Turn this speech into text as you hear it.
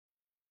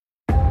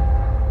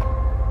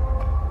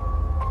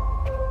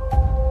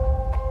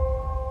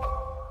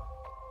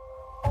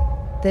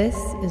This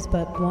is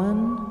but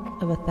one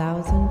of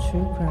 1,000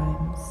 true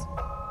crimes.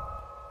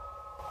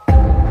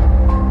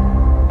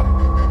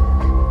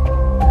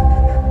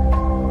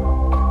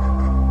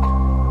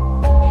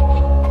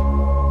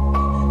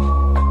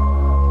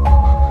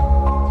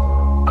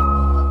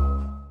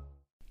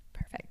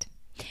 Perfect.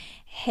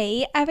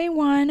 Hey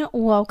everyone,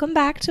 welcome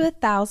back to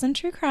 1,000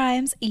 True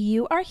Crimes.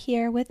 You are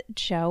here with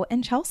Joe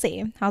and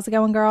Chelsea. How's it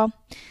going, girl?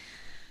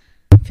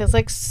 Feels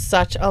like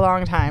such a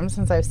long time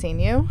since I've seen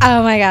you.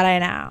 Oh my God, I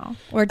know.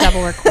 We're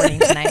double recording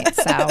tonight,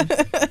 so.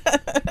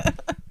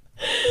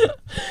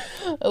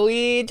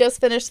 We just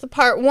finished the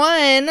part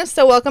 1,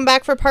 so welcome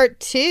back for part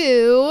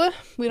 2.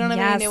 We don't have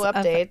any new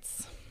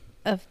updates.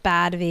 Of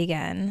Bad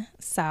Vegan.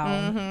 So,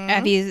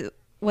 have you,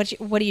 what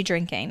are you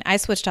drinking? I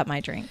switched up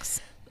my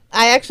drinks.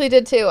 I actually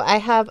did too. I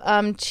have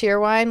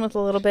Cheerwine with a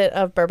little bit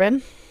of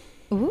bourbon.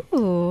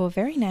 Ooh,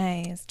 very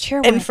nice.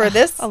 Cheerwine. And for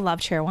this, I love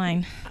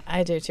Cheerwine.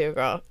 I do too,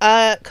 girl.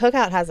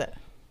 Cookout has it.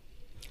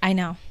 I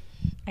know.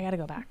 I gotta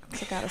go back.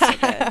 Cookout is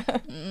so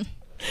good.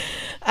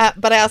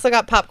 But I also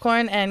got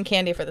popcorn and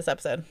candy for this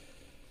episode.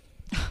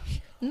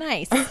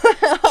 Nice.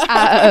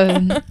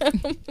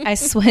 I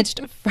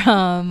switched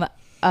from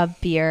a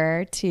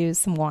beer to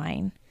some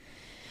wine.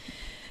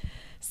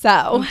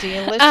 So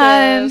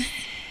delicious.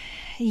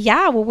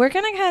 Yeah, well, we're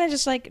gonna kind of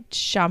just like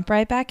jump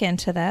right back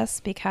into this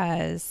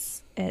because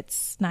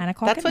it's 9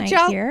 o'clock at night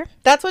here.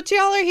 That's what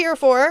y'all are here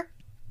for.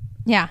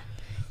 Yeah,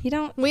 you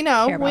don't. We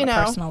know. Care about we know.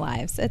 Our personal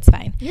lives. It's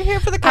fine. You're here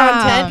for the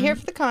content. Here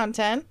for the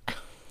content.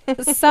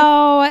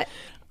 So,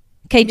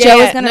 okay, Joe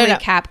is gonna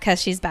recap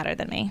because she's better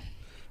than me.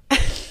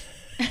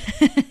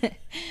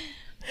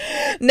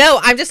 No,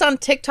 I'm just on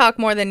TikTok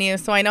more than you,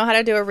 so I know how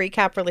to do a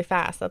recap really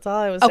fast. That's all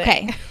I was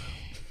saying.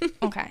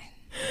 Okay.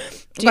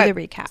 Do the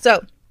recap.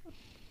 So,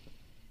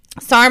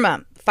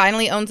 Sarma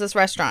finally owns this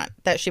restaurant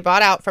that she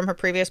bought out from her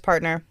previous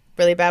partner,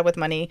 really bad with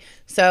money.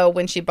 So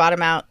when she bought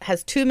him out,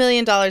 has $2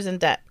 million in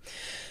debt.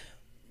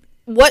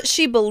 What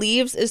she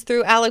believes is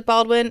through Alec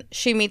Baldwin,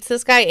 she meets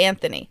this guy,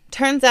 Anthony.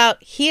 Turns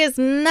out he is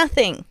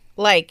nothing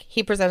like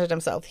he presented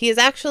himself. He is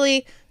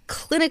actually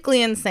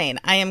clinically insane.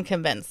 I am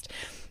convinced.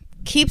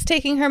 Keeps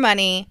taking her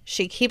money.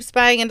 She keeps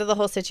buying into the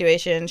whole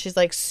situation. She's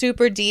like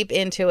super deep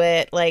into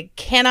it, like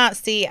cannot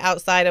see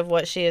outside of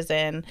what she is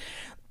in.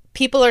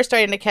 People are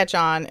starting to catch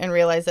on and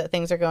realize that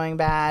things are going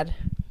bad.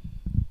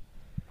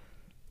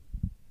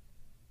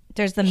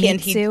 There's the meat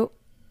suit.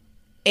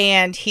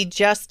 And he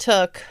just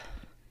took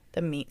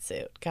the meat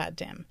suit.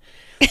 Goddamn.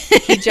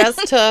 He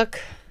just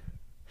took...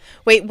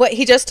 Wait, what?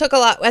 He just took a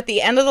lot... At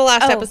the end of the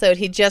last episode,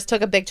 he just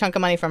took a big chunk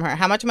of money from her.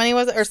 How much money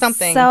was it? Or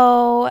something?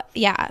 So,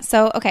 yeah.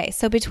 So, okay.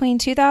 So, between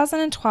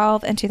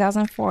 2012 and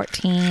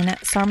 2014,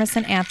 Sarma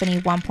sent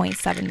Anthony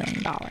 $1.7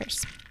 million.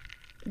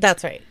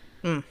 That's right.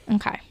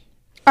 Okay.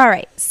 All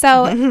right.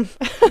 So,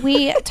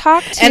 we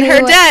talked to... And her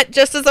debt,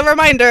 just as a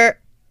reminder,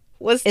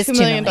 was $2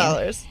 million.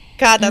 $2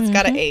 God, that's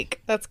gotta ache.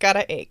 That's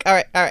gotta ache.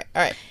 All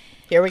right.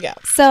 Here we go.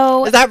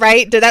 So... Is that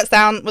right? Did that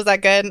sound... Was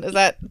that good?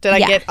 Did I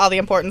get all the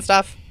important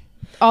stuff?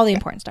 All the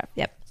important stuff.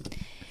 Yep.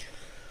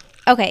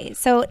 Okay.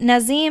 So,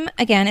 Nazim,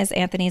 again, is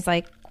Anthony's,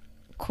 like,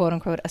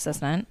 quote-unquote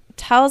assistant,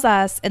 tells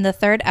us in the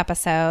 3rd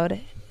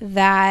episode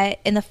that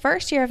in the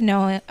first year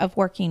of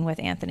working with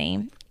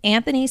Anthony,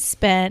 Anthony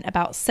spent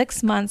about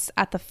 6 months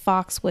at the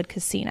Foxwood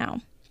Casino.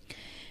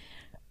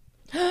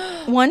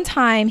 One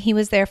time, he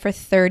was there for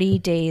 30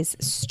 days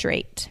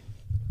straight.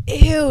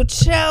 Ew,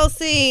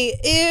 Chelsea.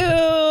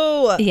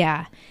 Ew.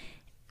 Yeah.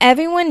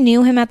 Everyone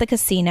knew him at the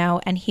casino,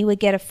 and he would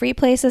get a free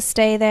place to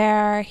stay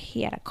there.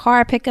 He had a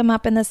car pick him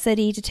up in the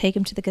city to take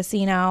him to the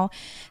casino.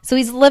 So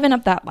he's living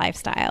up that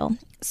lifestyle.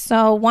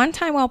 So one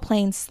time while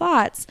playing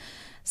slots,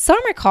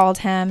 Sarma called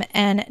him,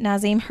 and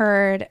Nazim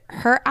heard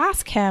her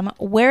ask him,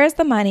 "Where is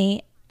the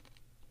money?"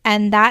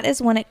 And that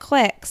is when it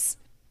clicks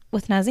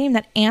with Nazim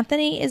that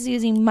Anthony is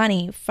using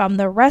money from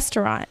the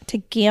restaurant to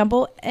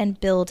gamble and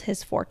build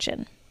his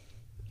fortune.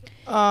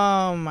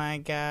 Oh, my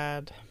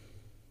God.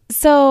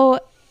 So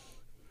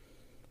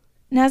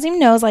Nazim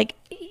knows, like,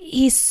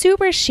 he's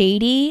super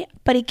shady,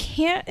 but he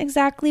can't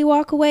exactly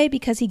walk away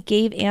because he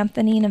gave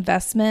Anthony an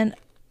investment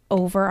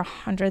over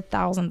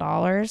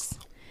 $100,000.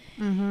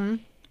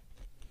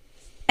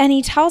 And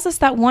he tells us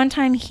that one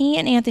time he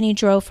and Anthony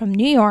drove from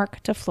New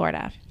York to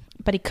Florida,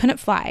 but he couldn't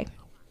fly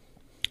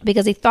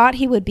because he thought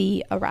he would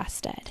be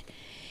arrested.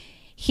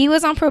 He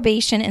was on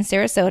probation in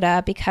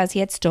Sarasota because he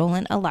had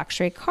stolen a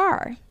luxury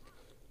car.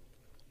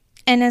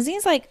 And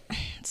Nazim's like,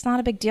 it's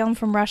not a big deal. I'm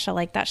from Russia.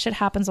 Like, that shit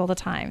happens all the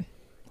time.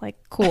 Like,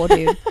 cool,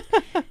 dude.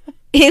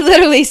 He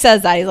literally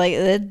says that. He's like,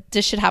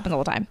 this shit happens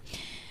all the time.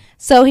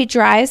 So he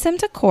drives him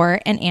to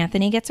court, and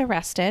Anthony gets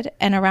arrested.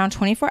 And around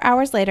 24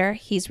 hours later,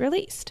 he's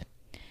released.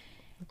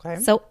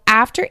 Okay. So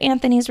after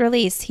Anthony's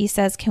release, he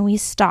says, can we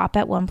stop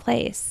at one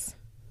place?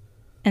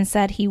 And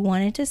said he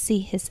wanted to see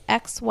his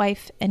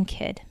ex-wife and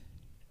kid.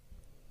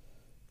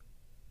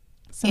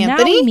 So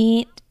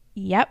Anthony?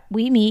 Now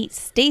we meet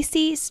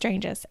Stacy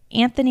Stranges,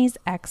 Anthony's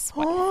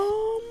ex-wife.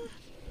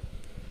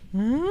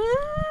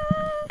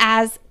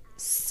 As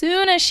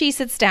soon as she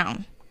sits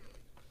down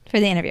for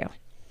the interview,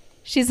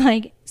 She's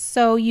like,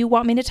 so you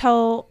want me to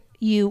tell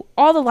you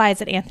all the lies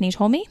that Anthony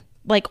told me?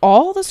 Like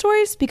all the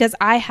stories? Because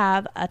I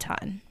have a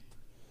ton.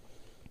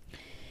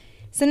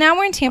 So now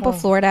we're in Tampa,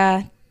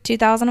 Florida,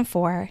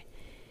 2004.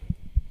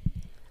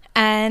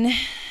 And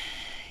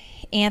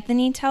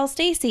Anthony tells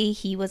Stacey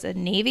he was a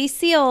Navy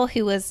SEAL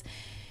who was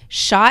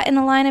shot in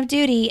the line of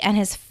duty, and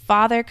his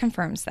father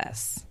confirms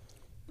this.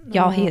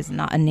 Y'all, he is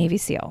not a Navy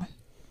SEAL.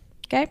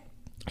 Okay?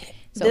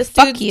 So this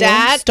fuck dude's you,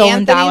 dad,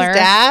 stolen valor.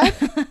 dad?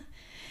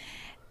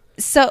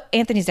 So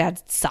Anthony's dad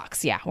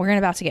sucks. Yeah, we're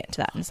about to get into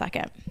that in a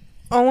second.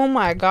 Oh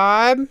my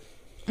God.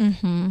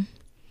 Mm-hmm.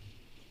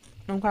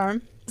 Okay.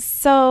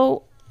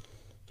 So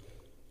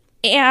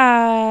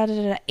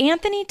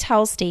Anthony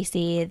tells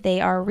Stacey they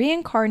are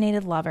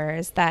reincarnated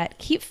lovers that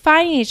keep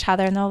finding each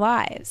other in their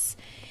lives.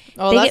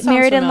 Oh, They that get sounds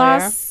married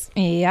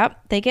familiar.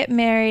 They get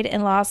married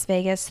in Las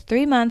Vegas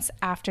 3 months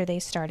after they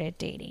started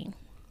dating.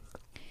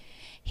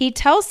 He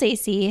tells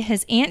Stacey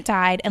his aunt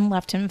died and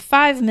left him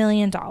 $5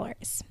 million.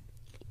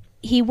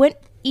 He went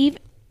even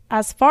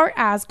as far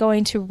as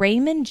going to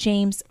Raymond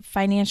James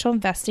Financial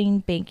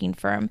Investing Banking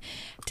Firm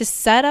to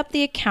set up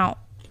the account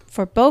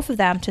for both of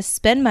them to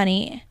spend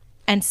money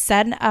and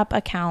set up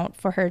account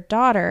for her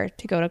daughter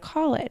to go to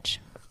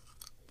college.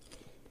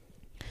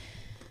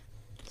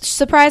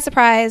 Surprise,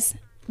 surprise,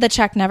 the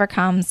check never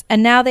comes,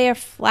 and now they are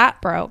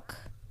flat broke,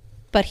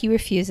 but he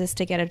refuses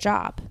to get a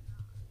job.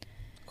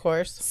 Of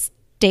course.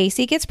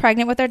 Stacey gets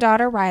pregnant with their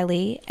daughter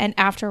Riley, and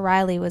after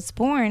Riley was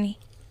born,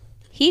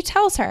 he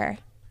tells her,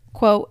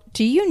 quote,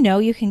 "Do you know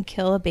you can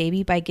kill a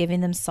baby by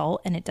giving them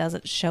salt and it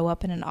doesn't show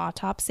up in an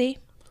autopsy?"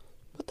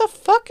 What the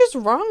fuck is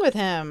wrong with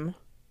him?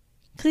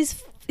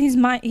 Because he's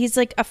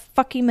like a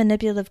fucking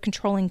manipulative,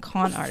 controlling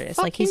con artist.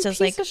 Like he's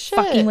just like piece of shit.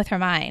 fucking with her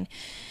mind.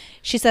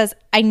 She says,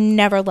 "I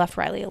never left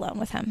Riley alone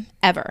with him,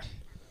 ever.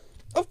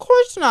 Of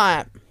course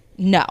not.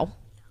 No.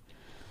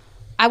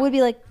 I would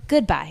be like,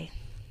 goodbye.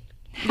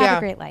 Have a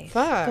great life.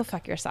 Fuck. Go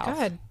fuck yourself."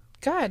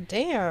 God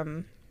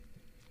damn.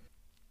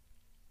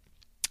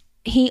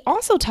 He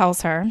also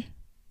tells her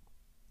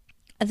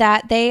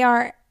that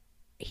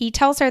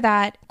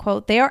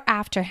quote, "they are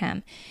after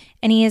him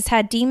and he has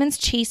had demons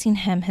chasing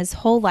him his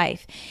whole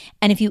life.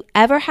 And if you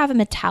ever have a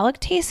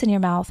metallic taste in your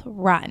mouth,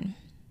 run."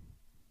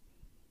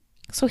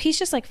 So he's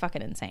just like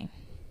fucking insane.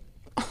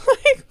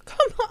 Like,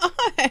 come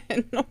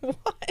on.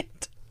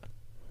 What?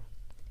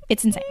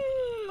 It's insane.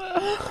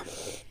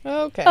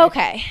 Okay.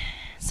 Okay.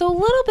 So a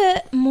little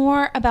bit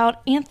more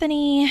about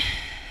Anthony's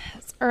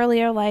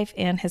earlier life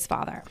and his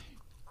father.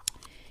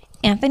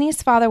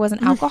 Anthony's father was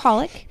an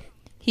alcoholic.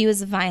 He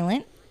was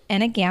violent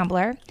and a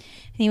gambler, and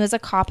he was a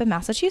cop in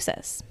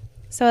Massachusetts.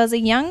 So as a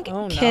young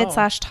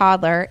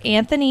kid/toddler,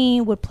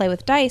 Anthony would play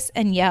with dice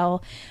and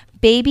yell,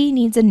 "Baby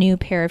needs a new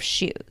pair of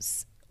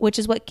shoes," which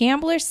is what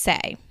gamblers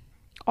say.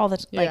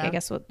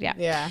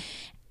 Yeah.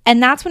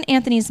 And that's when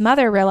Anthony's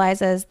mother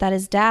realizes that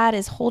his dad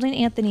is holding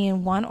Anthony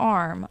in one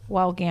arm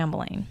while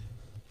gambling.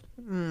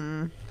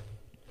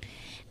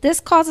 This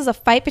causes a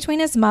fight between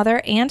his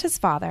mother and his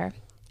father,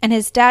 and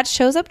his dad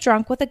shows up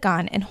drunk with a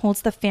gun and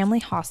holds the family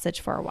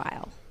hostage for a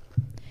while.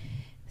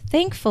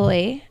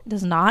 Thankfully, it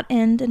does not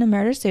end in a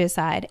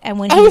murder-suicide, and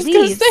when he leaves... I was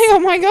going to say, oh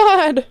my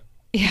God.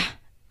 Yeah.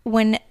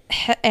 When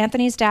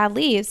Anthony's dad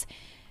leaves,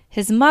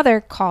 his mother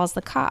calls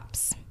the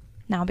cops.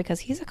 Now,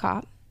 because he's a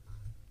cop,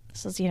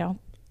 this is,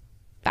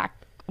 back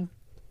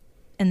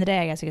in the day,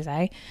 I guess you could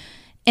say.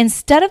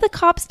 Instead of the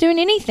cops doing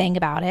anything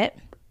about it,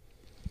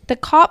 the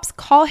cops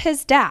call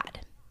his dad.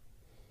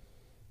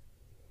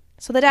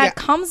 So the dad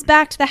comes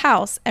back to the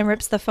house and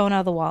rips the phone out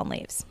of the wall and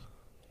leaves.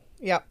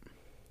 Yep.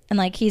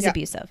 And he's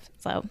abusive.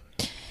 So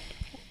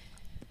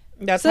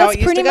that's how it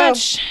used to go.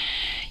 Much,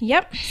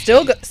 yep.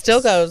 Still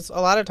goes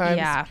a lot of times.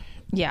 Yeah.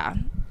 Yeah.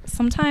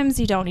 Sometimes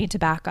you don't need to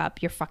back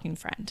up your fucking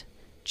friend.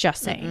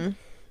 Just saying.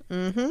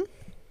 Mm-hmm.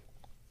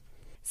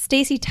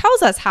 Stacey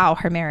tells us how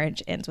her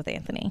marriage ends with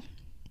Anthony.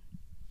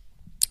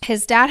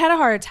 His dad had a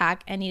heart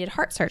attack and needed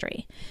heart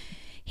surgery.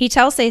 He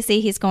tells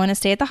Stacey he's going to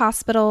stay at the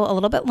hospital a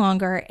little bit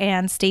longer,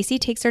 and Stacey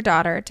takes her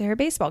daughter to her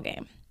baseball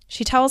game.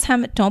 She tells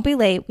him, "Don't be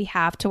late. We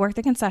have to work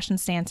the concession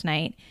stand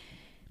tonight."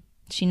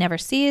 She never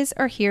sees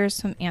or hears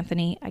from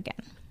Anthony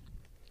again.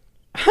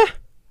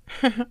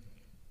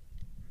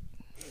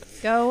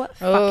 Go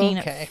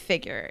fucking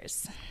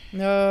figures.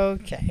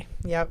 Okay.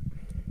 Yep.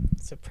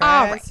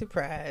 Surprise,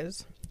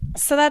 surprise.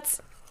 So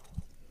that's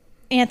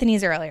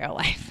Anthony's earlier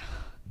life.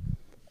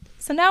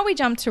 So now we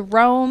jump to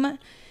Rome,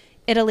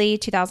 Italy,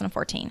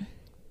 2014.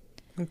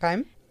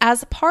 Okay.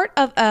 As part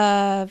of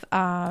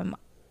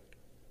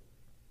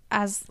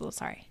as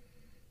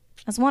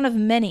one of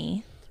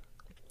many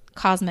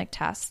cosmic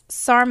tests,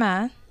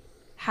 Sarma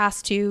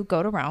has to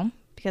go to Rome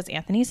because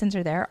Anthony sends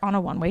her there on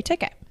a one-way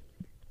ticket.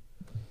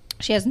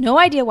 She has no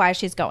idea why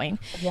she's going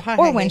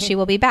or when she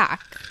will be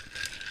back.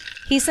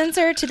 He sends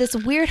her to this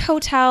weird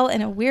hotel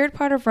in a weird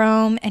part of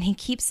Rome, and he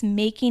keeps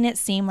making it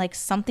seem like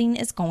something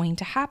is going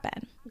to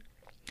happen.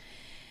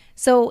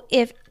 So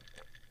if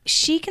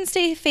she can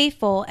stay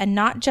faithful and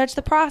not judge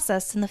the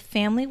process, then the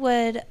family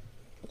would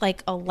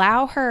like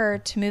allow her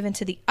to move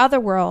into the other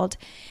world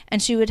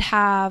and she would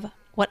have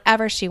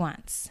whatever she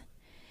wants.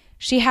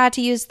 She had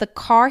to use the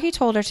car he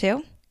told her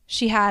to.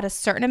 She had a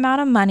certain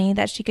amount of money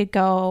that she could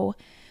go,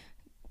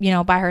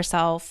 buy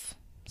herself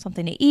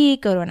something to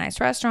eat, go to a nice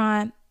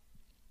restaurant.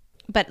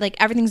 But like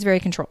everything's very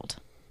controlled.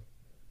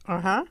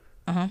 Uh-huh.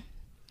 Uh-huh.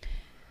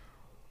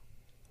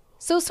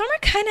 So Sarma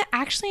kind of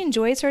actually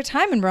enjoys her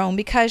time in Rome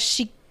because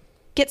she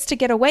gets to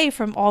get away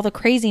from all the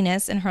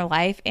craziness in her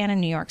life and in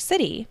New York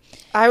City.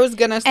 I was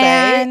going to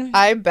say,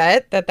 I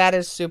bet that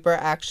is super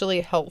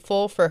actually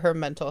helpful for her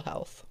mental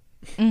health.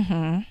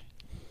 Mm-hmm.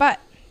 But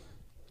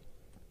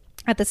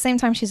at the same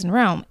time she's in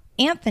Rome,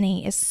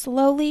 Anthony is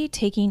slowly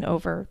taking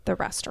over the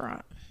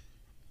restaurant.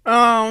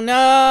 Oh,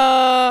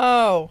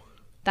 no.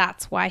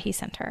 That's why he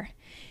sent her.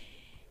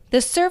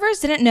 The servers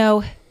didn't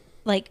know,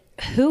 like,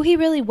 who he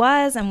really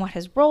was and what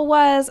his role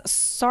was.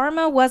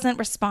 Sarma wasn't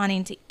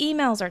responding to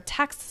emails or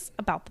texts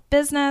about the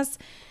business.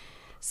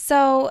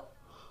 So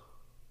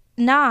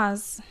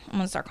Naz, I'm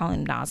going to start calling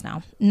him Naz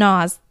now.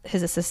 Naz,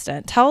 his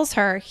assistant, tells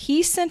her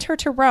he sent her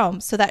to Rome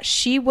so that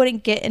she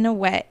wouldn't get in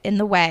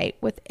the way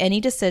with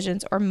any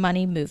decisions or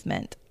money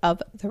movement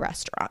of the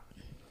restaurant.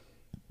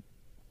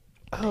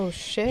 Oh,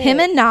 shit. Him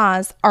and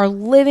Naz are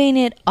living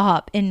it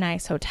up in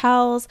nice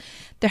hotels.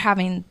 They're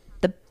having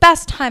the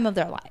best time of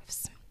their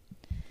lives.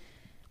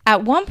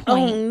 At one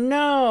point, oh,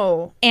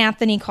 no.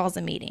 Anthony calls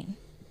a meeting.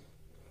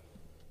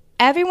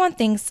 Everyone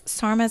thinks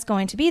Sarma is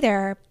going to be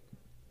there,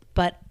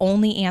 but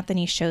only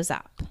Anthony shows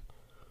up.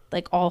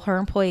 Like all her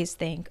employees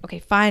think, okay,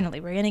 finally,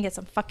 we're going to get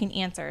some fucking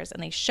answers.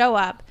 And they show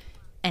up,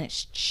 and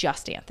it's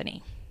just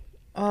Anthony.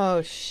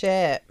 Oh,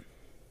 shit.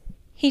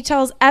 He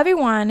tells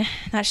everyone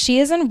that she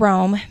is in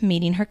Rome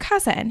meeting her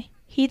cousin.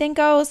 He then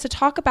goes to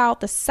talk about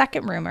the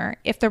second rumor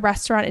if the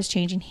restaurant is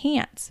changing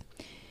hands.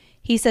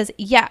 He says,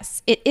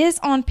 yes, it is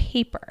on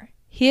paper.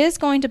 He is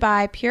going to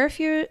buy Pure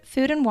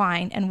Food and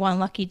Wine and One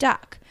Lucky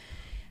Duck.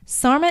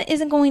 Sarma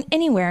isn't going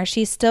anywhere.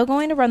 She's still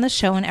going to run the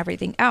show and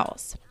everything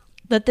else.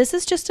 But this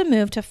is just a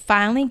move to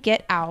finally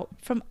get out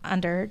from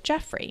under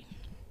Jeffrey.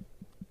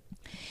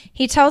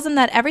 He tells them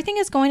that everything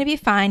is going to be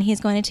fine. He's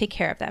going to take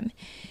care of them.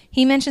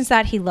 He mentions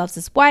that he loves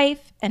his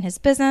wife and his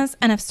business,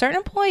 and if certain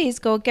employees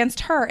go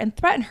against her and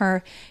threaten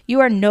her,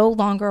 you are no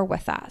longer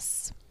with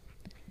us.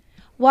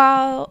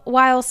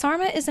 While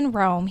Sarma is in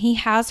Rome, he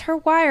has her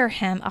wire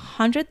him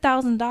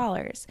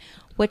 $100,000,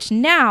 which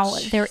now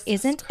there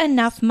isn't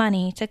enough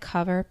money to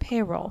cover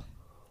payroll.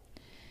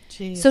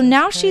 Jesus so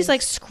now Christ. she's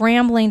like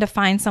scrambling to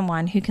find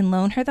someone who can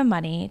loan her the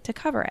money to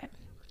cover it.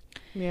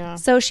 Yeah.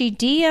 So she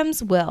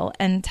DMs Will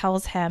and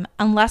tells him,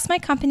 unless my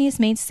company is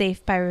made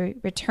safe by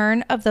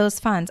return of those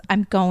funds,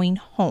 I'm going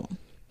home.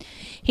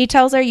 He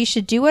tells her, you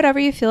should do whatever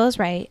you feel is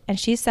right. And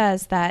she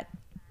says that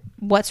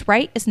what's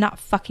right is not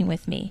fucking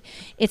with me.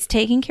 It's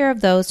taking care of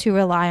those who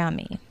rely on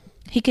me.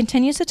 He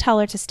continues to tell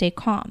her to stay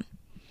calm.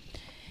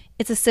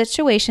 It's a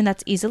situation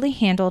that's easily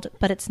handled,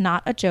 but it's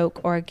not a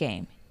joke or a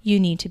game. You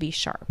need to be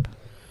sharp.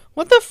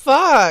 What the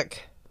fuck?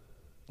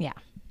 Yeah.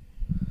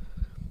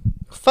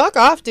 Fuck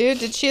off, dude.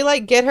 Did she,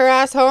 like, get her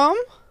ass home?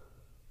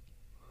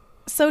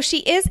 So she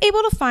is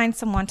able to find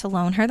someone to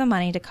loan her the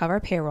money to cover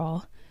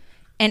payroll.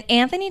 And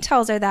Anthony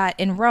tells her that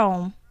in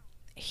Rome,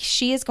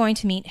 she is going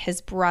to meet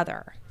his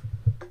brother.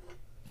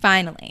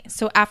 Finally.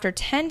 So after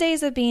 10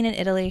 days of being in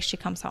Italy, she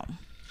comes home.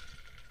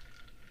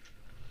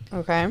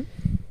 Okay.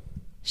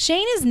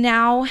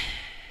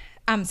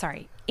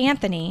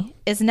 Anthony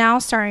is now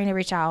starting to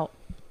reach out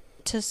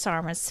to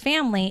Sarma's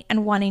family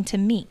and wanting to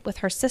meet with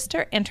her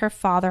sister and her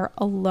father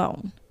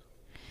alone.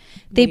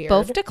 They Weird.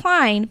 both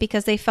declined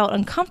because they felt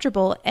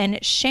uncomfortable,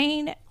 and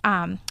Shane,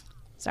 I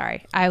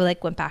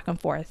went back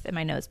and forth in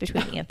my notes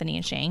between Anthony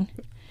and Shane.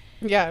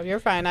 Yeah, you're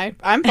fine.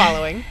 I'm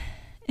following.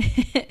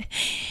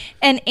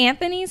 And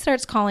Anthony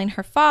starts calling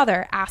her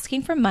father,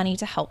 asking for money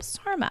to help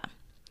Sarma.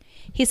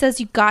 He says,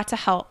 you got to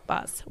help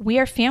us. We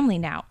are family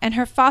now. And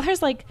her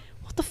father's like,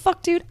 what the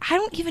fuck, dude? I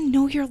don't even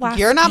know your last name.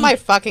 You're not my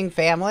fucking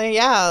family.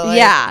 Yeah.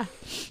 Yeah.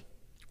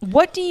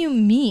 What do you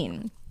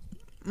mean?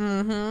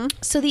 Mm-hmm.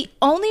 So the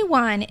only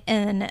one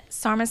in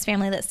Sarma's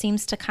family that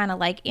seems to kind of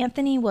like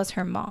Anthony was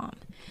her mom.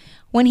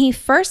 When he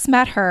first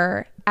met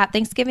her at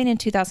Thanksgiving in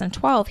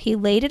 2012, he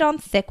laid it on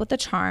thick with a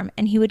charm,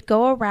 and he would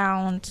go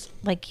around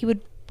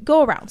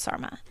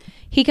Sarma.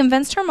 He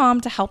convinced her mom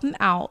to help him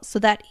out so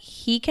that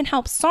he can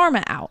help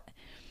Sarma out,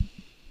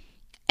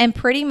 and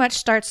pretty much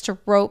starts to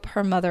rope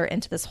her mother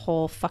into this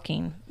whole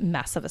fucking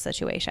mess of a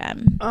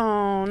situation.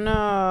 Oh,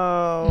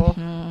 no.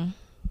 Mm-hmm.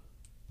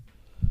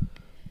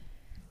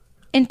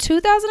 In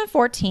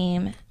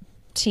 2014,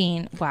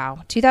 Jim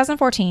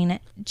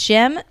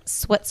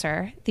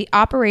Switzer, the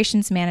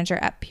operations manager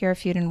at Pure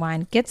Food and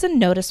Wine, gets a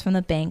notice from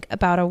the bank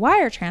about a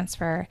wire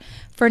transfer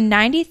for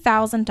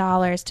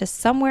 $90,000 to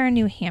somewhere in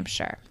New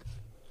Hampshire.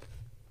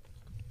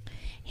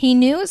 He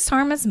knew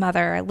Sarma's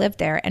mother lived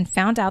there and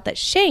found out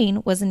that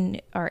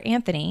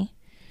Anthony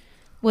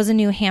was in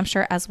New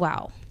Hampshire as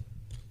well.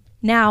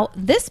 Now,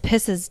 this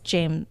pisses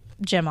Jim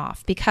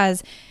off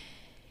because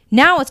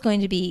Now it's going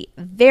to be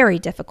very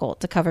difficult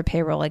to cover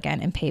payroll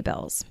again and pay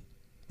bills.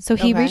 So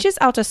he reaches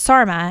out to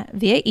Sarma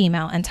via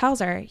email and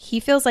tells her he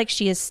feels like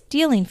she is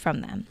stealing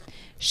from them.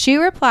 She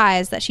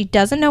replies that she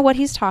doesn't know what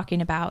he's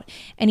talking about,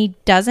 and he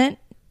doesn't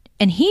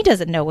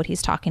know what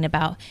he's talking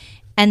about,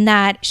 and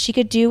that she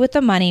could do with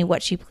the money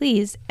what she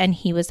pleased, and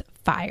he was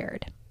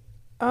fired.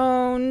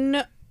 Oh,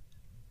 no.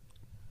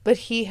 But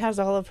he has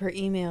all of her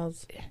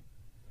emails.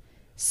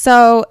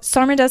 So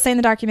Sarma does say in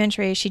the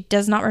documentary she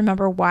does not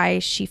remember why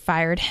she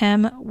fired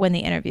him when the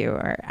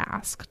interviewer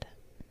asked.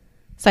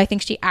 So I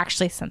think she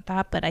actually sent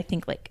that, but I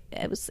think like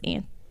it was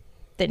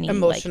Anthony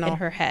emotional like, in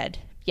her head.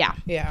 Yeah.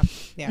 Yeah.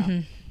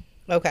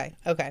 Okay.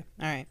 All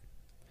right.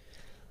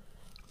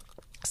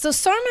 So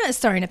Sarma is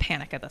starting to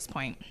panic at this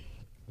point.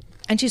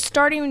 And she's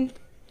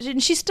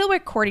still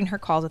recording her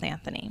calls with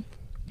Anthony.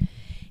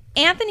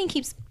 Anthony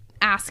keeps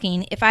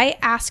asking, if I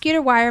ask you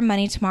to wire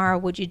money tomorrow,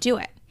 would you do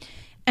it?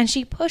 And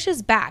she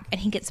pushes back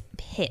and he gets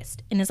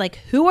pissed and is like,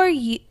 who are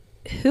you?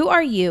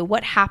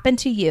 What happened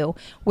to you?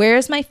 Where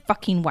is my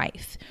fucking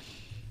wife?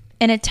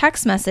 In a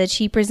text message,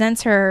 he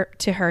presents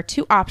to her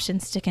two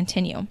options to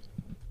continue.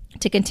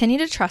 To continue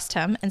to trust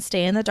him and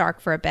stay in the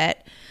dark for a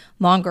bit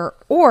longer,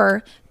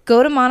 or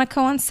go to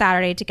Monaco on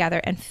Saturday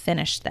together and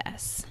finish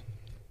this.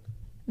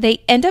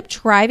 They end up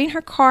driving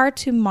her car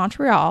to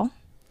Montreal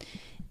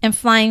and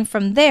flying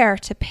from there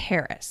to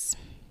Paris.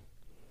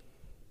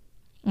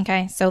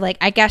 Okay, so like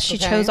I guess she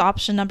chose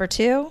option number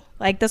 2,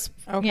 like this,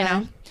 you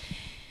know.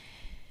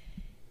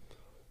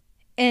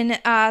 And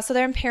so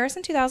they're in Paris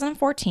in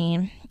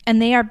 2014,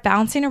 and they are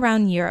bouncing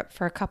around Europe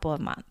for a couple of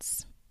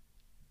months.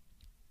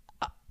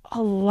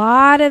 A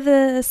lot of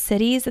the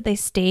cities that they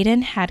stayed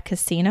in had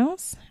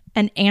casinos,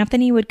 and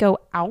Anthony would go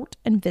out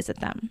and visit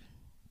them.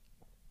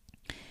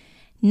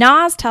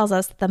 Nas tells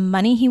us that the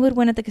money he would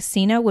win at the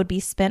casino would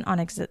be spent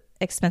on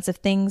expensive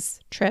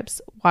things,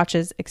 trips,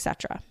 watches,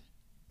 etc.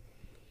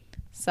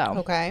 So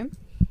okay.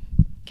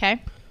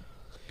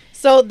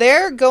 So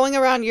they're going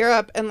around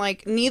Europe, and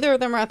like neither of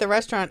them are at the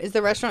restaurant. Is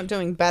the restaurant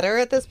doing better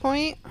at this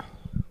point?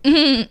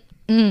 No.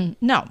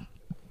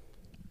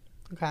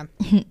 Okay.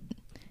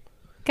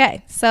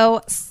 Okay,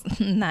 so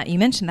that you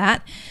mentioned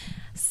that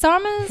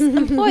Sarma's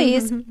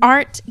employees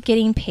aren't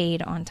getting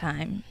paid on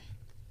time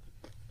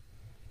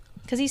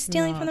because he's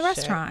stealing from the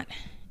restaurant.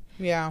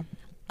 Yeah.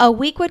 A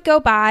week would go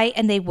by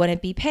and they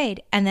wouldn't be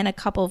paid, and then a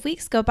couple of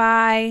weeks go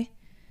by.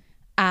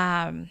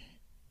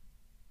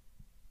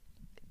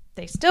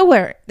 They still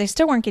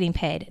weren't getting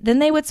paid. Then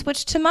they would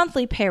switch to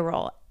monthly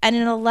payroll. And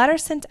in a letter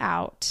sent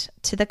out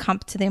to the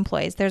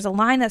employees, there's a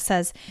line that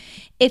says,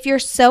 if you're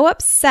so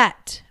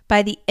upset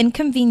by the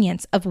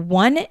inconvenience of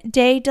 1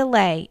 day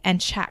delay and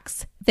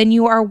checks, then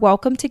you are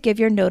welcome to give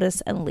your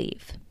notice and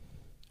leave.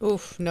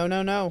 Oof. No.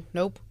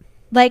 Nope.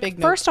 Like,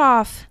 Big first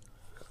off,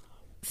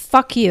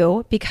 fuck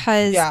you,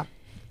 because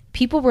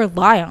people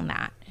rely on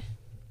that.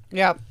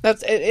 Yeah,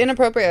 that's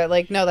inappropriate.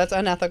 Like, no, that's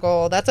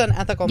unethical. That's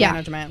unethical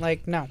management.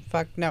 Like, no,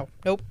 fuck, no,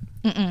 nope.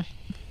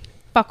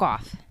 Fuck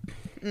off.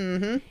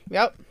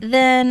 Yep.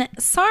 Then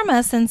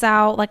Sarma sends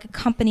out like a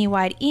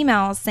company-wide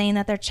email saying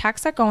that their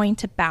checks are going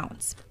to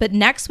bounce, but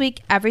next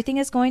week everything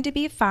is going to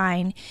be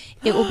fine.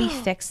 It will be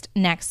fixed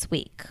next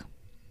week.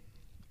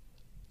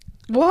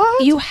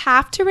 What? You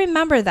have to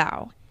remember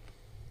though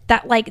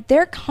that like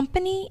their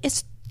company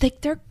is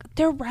like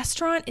their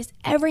restaurant is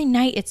every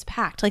night it's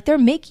packed. Like they're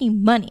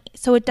making money,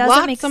 so it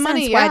doesn't make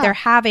sense why they're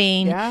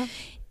having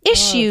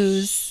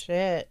issues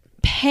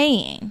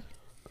paying.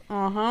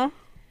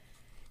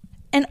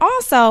 And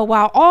also,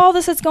 while all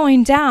this is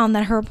going down,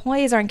 that her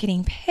employees aren't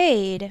getting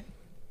paid,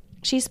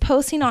 she's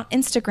posting on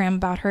Instagram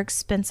about her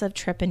expensive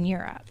trip in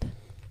Europe.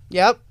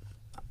 Yep.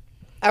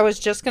 I was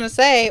just going to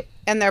say,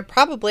 and they're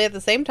probably at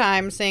the same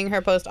time seeing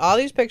her post all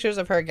these pictures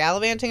of her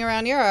gallivanting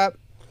around Europe.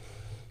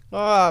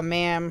 Oh,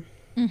 man.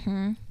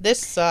 This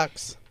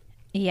sucks.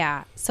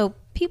 Yeah. So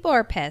people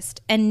are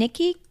pissed. And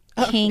Nikki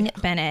King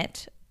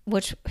Bennett,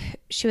 which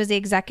she was the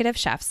executive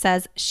chef,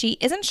 says she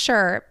isn't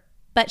sure,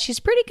 but she's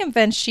pretty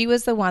convinced she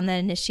was the one that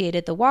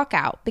initiated the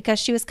walkout because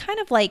she was kind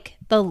of like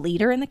the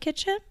leader in the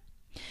kitchen.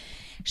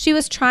 She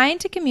was trying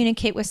to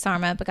communicate with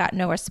Sarma but got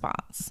no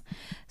response.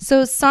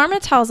 So Sarma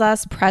tells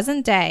us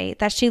present day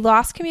that she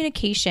lost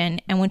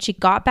communication, and when she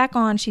got back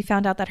on, she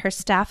found out that her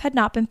staff had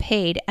not been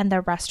paid and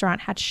the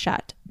restaurant had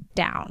shut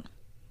down.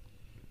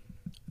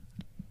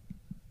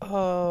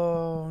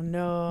 Oh,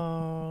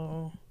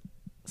 no.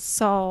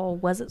 So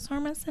was it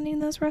Sarma sending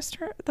those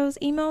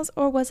emails,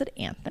 or was it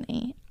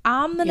Anthony?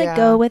 I'm going to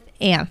go with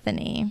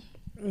Anthony.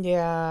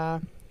 Yeah.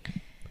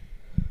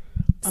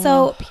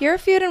 So Pure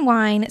Food and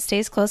Wine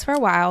stays closed for a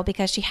while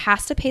because she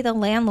has to pay the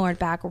landlord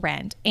back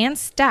rent and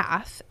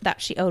staff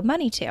that she owed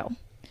money to.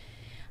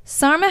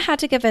 Sarma had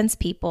to convince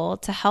people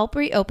to help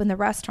reopen the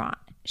restaurant.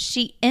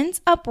 She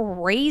ends up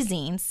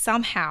raising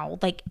somehow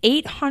like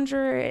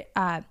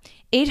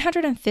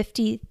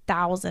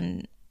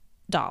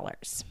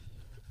 $850,000.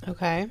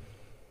 Okay.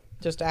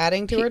 Just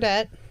adding to her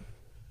debt.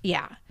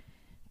 Yeah.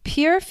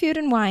 Pure Food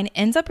and Wine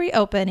ends up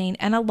reopening,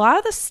 and a lot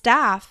of the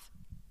staff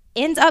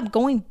ends up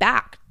going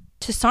back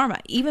to Sarma,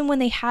 even when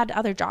they had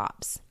other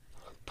jobs.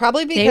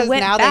 Probably because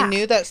went now back. they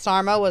knew that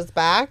Sarma was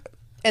back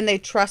and they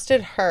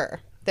trusted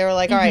her. They were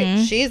like, all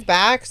right, she's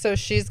back, so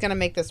she's going to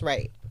make this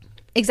right.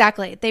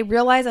 Exactly. They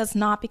realize it's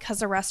not because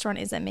the restaurant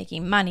isn't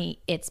making money.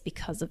 It's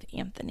because of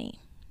Anthony.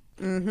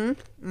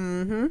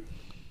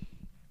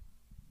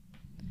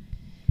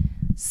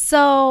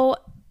 So,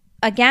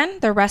 again,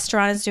 the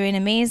restaurant is doing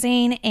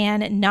amazing.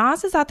 And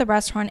Nas is at the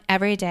restaurant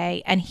every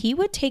day. And he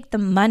would take the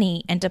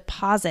money and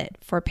deposit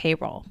for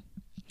payroll.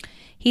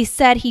 He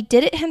said he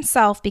did it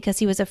himself because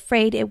he was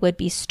afraid it would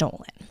be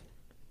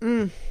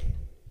stolen.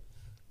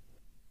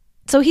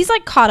 So he's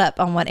like caught up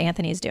on what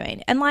Anthony's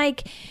doing. And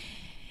like,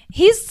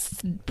 he's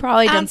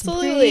probably done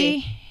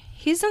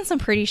he's done some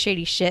pretty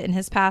shady shit in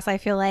his past, I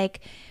feel like.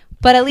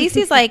 But at least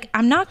he's like,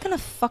 I'm not going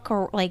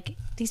to like,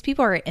 these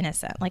people are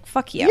innocent. Like,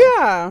 fuck you.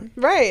 Yeah,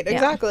 right.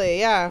 Exactly.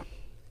 Yeah.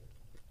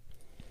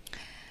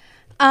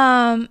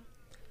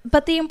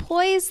 But the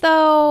employees,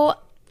 though,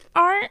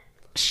 aren't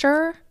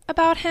sure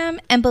about him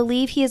and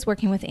believe he is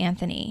working with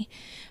Anthony.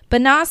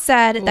 But Nas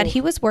said that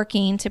he was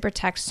working to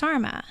protect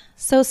Sarma.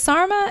 So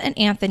Sarma and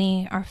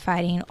Anthony are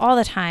fighting all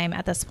the time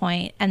at this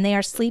point, and they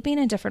are sleeping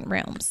in different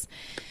rooms.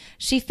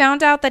 She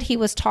found out that he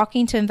was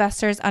talking to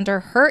investors under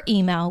her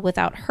email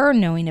without her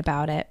knowing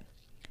about it.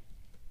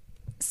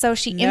 So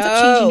she ends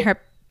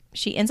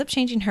up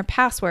changing her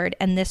password,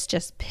 and this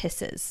just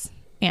pisses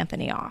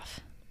Anthony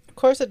off. Of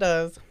course it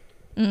does.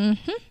 All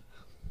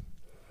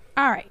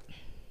right.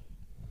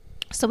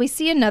 So we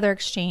see another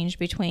exchange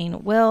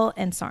between Will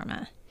and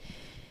Sarma.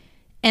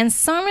 And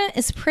Sarma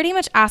is pretty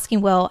much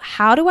asking Will,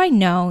 how do I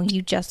know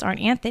you just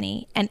aren't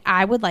Anthony? And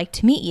I would like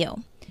to meet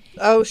you.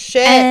 Oh,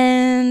 shit.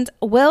 And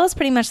Will is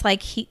pretty much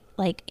like,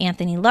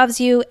 Anthony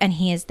loves you and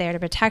he is there to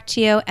protect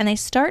you. And they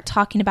start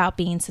talking about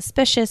being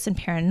suspicious and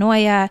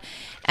paranoia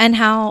and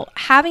how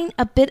having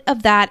a bit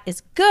of that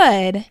is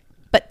good,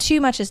 but too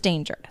much is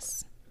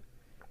dangerous,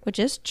 which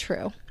is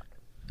true.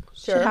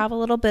 Sure. Should have a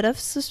little bit of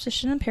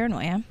suspicion and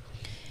paranoia.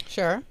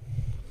 Sure.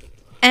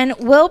 And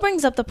Will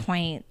brings up the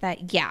point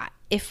that, yeah,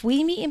 if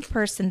we meet in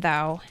person,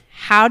 though,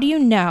 how do you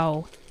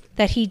know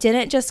that he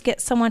didn't just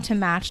get someone to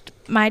match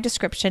my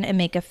description and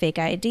make a fake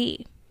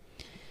ID?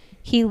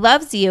 He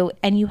loves you,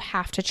 and you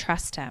have to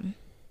trust him.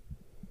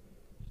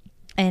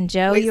 And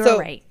Joe, you're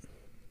right.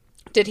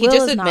 Did he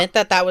just admit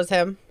that was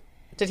him?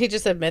 Did he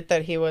just admit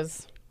that he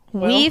was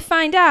Will? We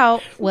find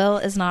out Will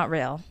is not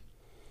real.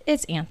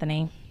 It's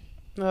Anthony.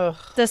 Ugh.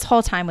 This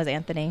whole time was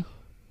Anthony.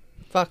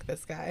 Fuck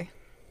this guy.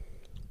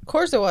 Of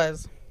course it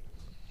was.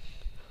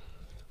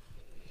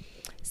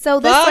 So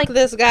this, Fuck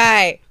this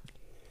guy.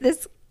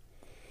 This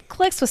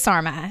clicks with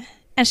Sarma,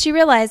 and she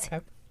realized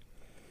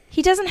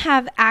he doesn't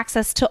have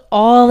access to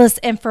all this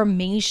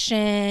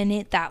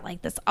information that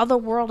like this other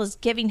world is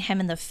giving him,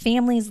 and the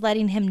family's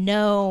letting him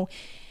know.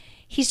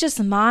 He's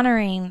just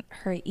monitoring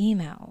her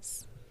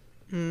emails.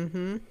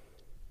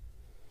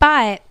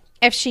 But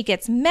if she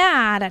gets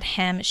mad at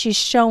him, she's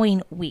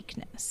showing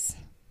weakness.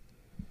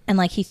 And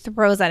like he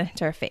throws that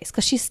into her face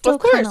because she's still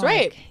kind of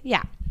right.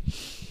 Yeah.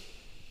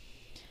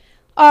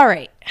 All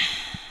right.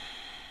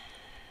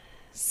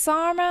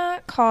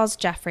 Sarma calls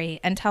Jeffrey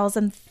and tells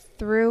him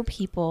through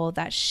people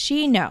that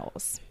she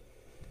knows.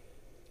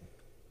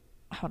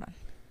 Hold on.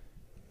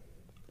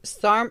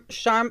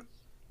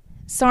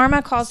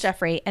 Sarma calls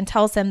Jeffrey and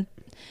tells him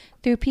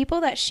through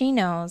people that she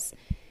knows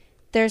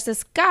there's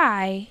this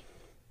guy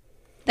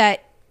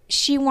that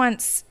she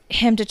wants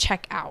him to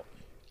check out.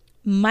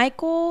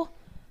 Michael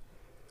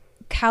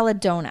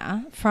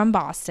Caladona from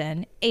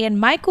Boston, and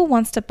Michael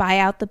wants to buy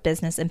out the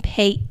business and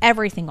pay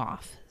everything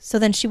off so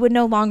then she would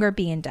no longer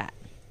be in debt.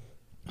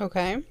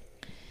 Okay.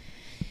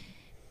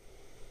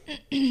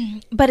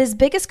 But his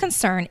biggest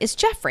concern is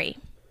Jeffrey.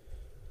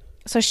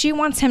 So she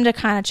wants him to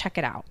kind of check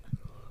it out.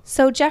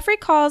 So Jeffrey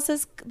calls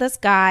this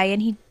guy,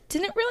 and he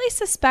didn't really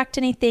suspect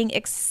anything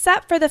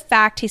except for the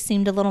fact he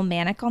seemed a little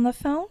manic on the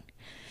phone.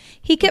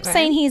 He kept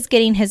saying he's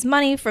getting his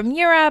money from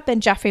Europe,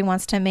 and Jeffrey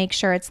wants to make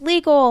sure it's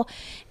legal.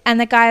 And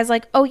the guy's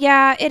like, oh,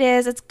 yeah, it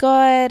is. It's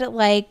good.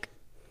 Like,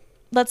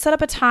 let's set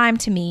up a time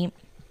to meet.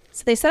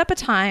 So they set up a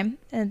time,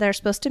 and they're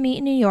supposed to meet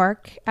in New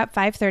York at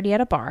 5:30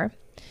 at a bar.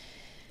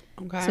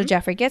 Okay. So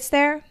Jeffrey gets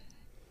there.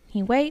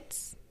 He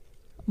waits.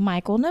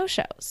 Michael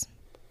no-shows.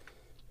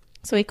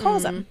 So he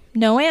calls him.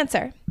 No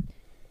answer.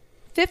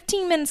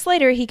 15 minutes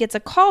later, he gets a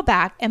call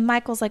back, and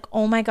Michael's like,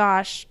 oh, my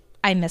gosh,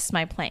 I missed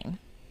my plane.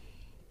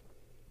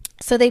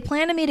 So they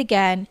plan to meet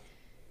again.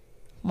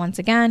 Once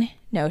again,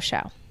 no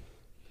show.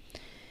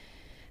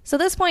 So at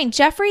this point,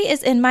 Jeffrey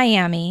is in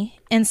Miami,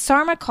 and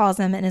Sarma calls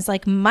him and is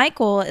like,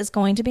 Michael is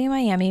going to be in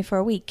Miami for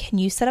a week. Can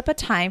you set up a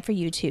time for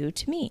you two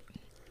to meet?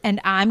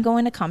 And I'm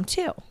going to come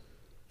too.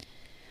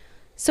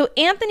 So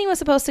Anthony was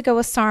supposed to go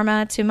with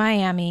Sarma to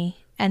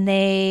Miami, and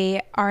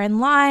they are in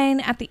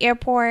line at the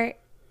airport.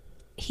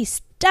 He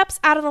steps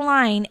out of the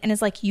line and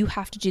is like, you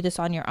have to do this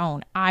on your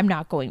own. I'm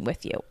not going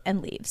with you,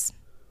 and leaves.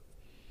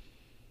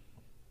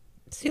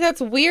 See,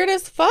 that's weird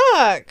as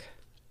fuck.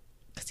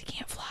 Because he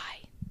can't fly.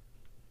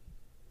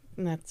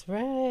 That's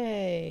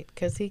right.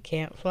 Because he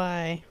can't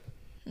fly.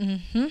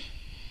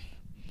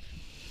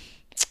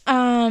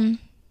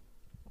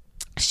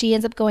 She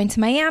ends up going to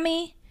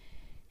Miami.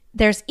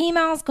 There's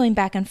emails going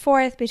back and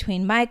forth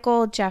between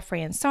Michael,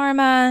 Jeffrey, and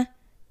Sarma.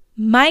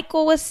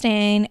 Michael was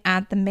staying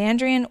at the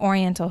Mandarin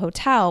Oriental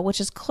Hotel, which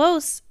is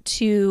close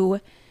to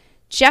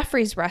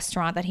Jeffrey's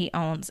restaurant that he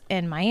owns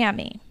in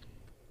Miami.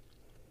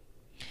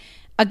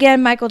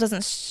 Again, Michael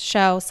doesn't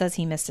show, says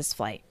he missed his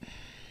flight.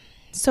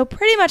 So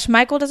pretty much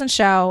Michael doesn't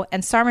show,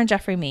 and Sarma and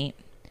Jeffrey meet.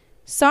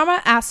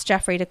 Sarma asks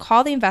Jeffrey to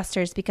call the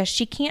investors because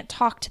she can't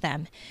talk to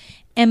them.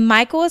 And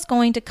Michael is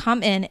going to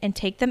come in and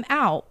take them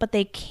out, but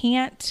they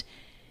can't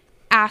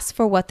ask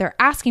for what they're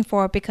asking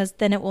for because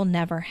then it will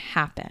never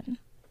happen.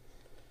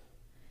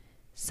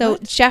 So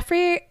what?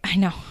 Jeffrey, I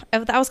know,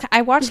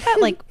 I watched that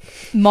like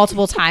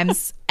multiple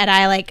times, and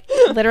I like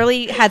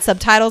literally had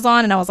subtitles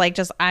on, and I was like,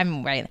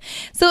 I'm ready.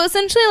 So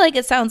essentially, like,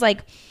 it sounds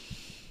like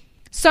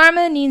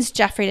Sarma needs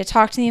Jeffrey to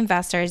talk to the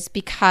investors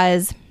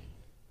because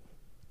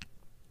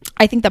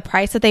I think the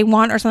price that they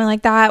want or something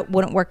like that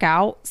wouldn't work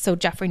out. So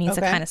Jeffrey needs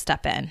to kind of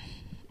step in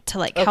to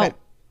like help.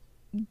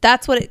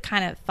 That's what it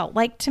kind of felt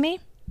like to me.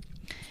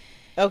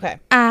 Okay.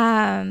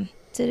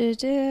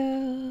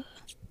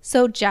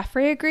 So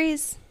Jeffrey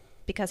agrees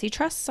because he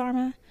trusts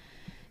Sarma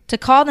to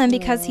call them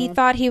because he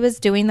thought he was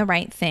doing the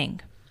right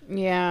thing.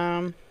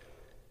 Yeah.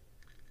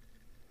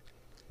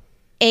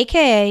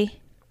 AKA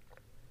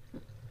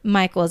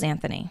Michael is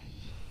Anthony.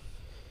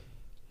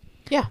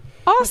 Yeah.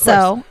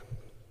 Also,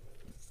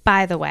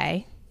 by the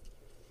way,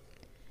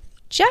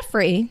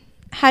 Jeffrey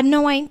had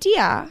no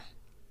idea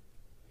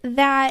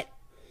that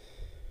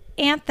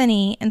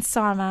Anthony and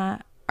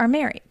Sarma are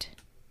married.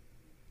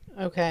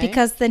 Okay.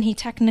 Because then he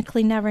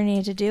technically never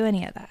needed to do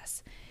any of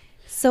this.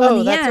 So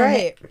in the end,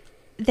 right.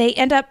 They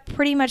end up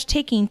pretty much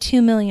taking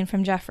 $2 million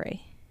from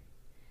Jeffrey.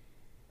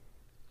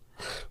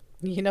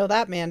 You know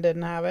that man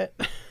didn't have it.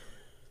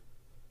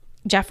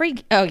 Jeffrey?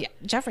 Oh, yeah.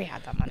 Jeffrey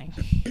had that money.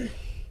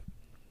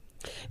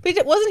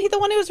 But wasn't he the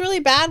one who was really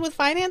bad with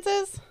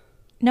finances?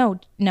 No.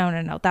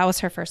 That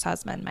was her first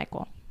husband,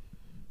 Michael.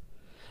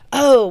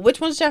 Oh,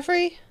 which one's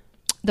Jeffrey?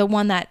 The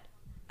one that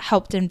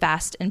helped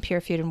invest in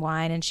Pure Food and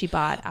Wine, and she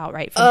bought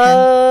outright from him.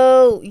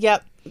 Oh,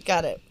 yep.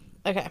 Got it.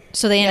 Okay.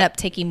 So they ended up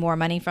taking more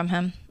money from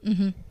him.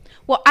 Mm-hmm.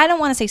 Well, I don't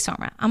want to say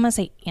Sarma. I'm going to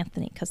say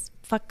Anthony because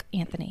fuck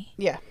Anthony.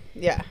 Yeah,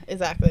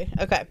 exactly.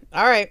 Okay.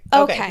 All right.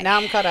 Okay. Now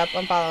I'm caught up.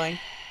 I'm following.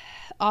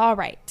 All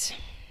right.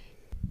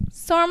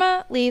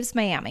 Sarma leaves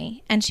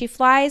Miami and she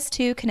flies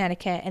to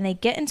Connecticut, and they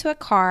get into a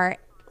car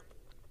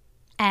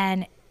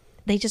and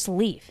they just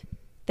leave.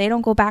 They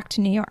don't go back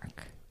to New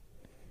York.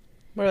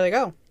 Where do they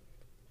go?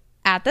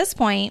 At this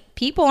point,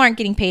 people aren't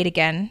getting paid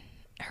again.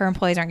 Her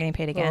employees aren't getting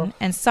paid again.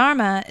 And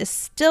Sarma is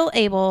still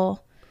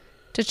able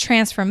to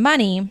transfer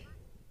money,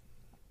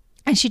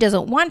 and she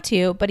doesn't want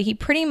to, but he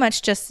pretty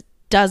much just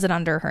does it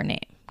under her name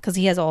because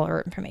he has all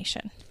her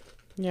information.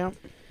 Yeah.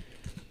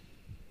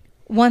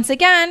 Once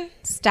again,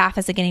 staff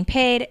isn't getting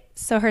paid,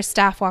 so her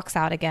staff walks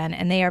out again,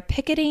 and they are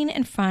picketing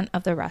in front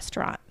of the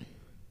restaurant.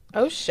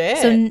 Oh, shit.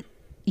 So,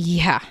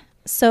 yeah.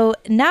 So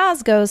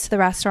Naz goes to the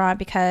restaurant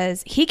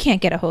because he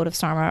can't get a hold of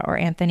Sarma or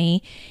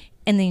Anthony,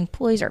 and the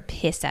employees are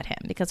pissed at him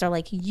because they're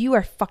like, you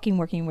are fucking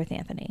working with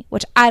Anthony,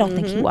 which I don't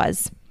think he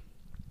was.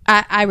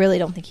 I really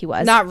don't think he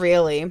was. Not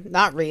really.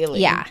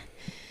 Yeah.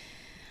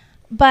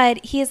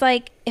 But he's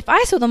like, if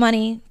I stole the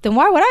money, then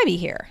why would I be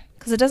here?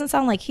 Because it doesn't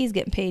sound like he's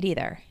getting paid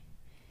either.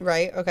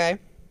 Right. Okay.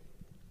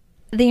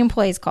 The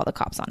employees call the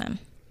cops on him.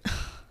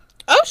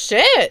 Oh,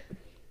 shit.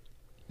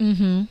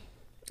 Mm-hmm.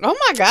 Oh,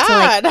 my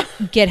God. To,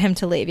 like, get him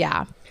to leave.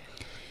 Yeah.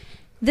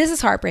 This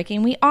is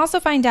heartbreaking. We also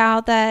find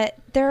out that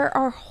there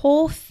are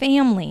whole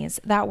families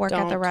that work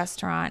at the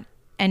restaurant,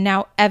 and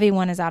now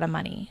everyone is out of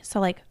money. So,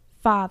 like,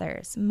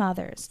 fathers,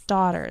 mothers,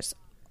 daughters,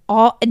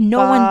 one,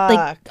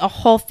 like, a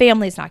whole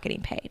family is not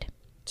getting paid.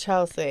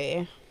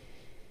 Chelsea.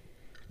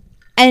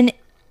 And,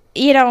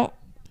 you know,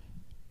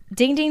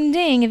 ding, ding,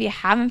 ding, if you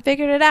haven't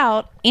figured it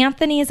out,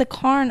 Anthony is a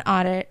con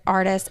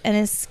artist and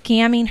is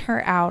scamming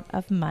her out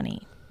of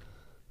money.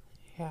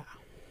 Yeah.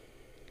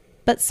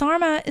 But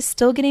Sarma is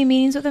still getting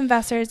meetings with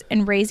investors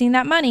and raising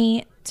that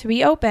money to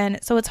reopen.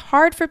 So it's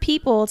hard for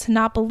people to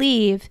not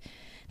believe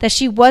that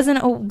she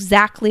wasn't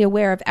exactly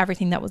aware of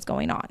everything that was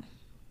going on.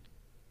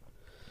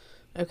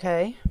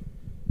 Okay.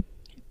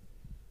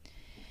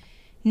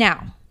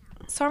 Now,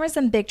 Sarma's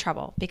in big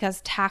trouble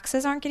because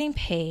taxes aren't getting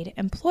paid,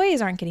 employees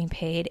aren't getting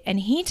paid, and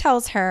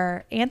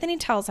Anthony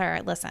tells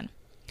her, listen,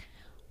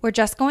 we're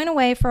just going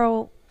away for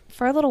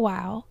a little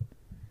while,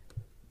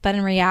 but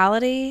in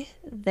reality,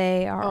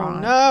 they are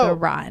on the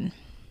run.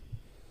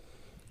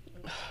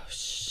 Oh,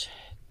 shit.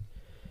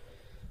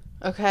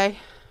 Okay.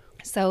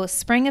 So,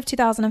 spring of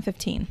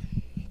 2015.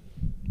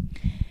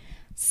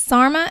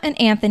 Sarma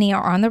and Anthony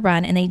are on the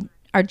run, and they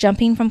are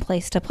jumping from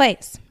place to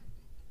place.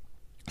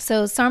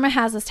 So Sarma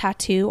has this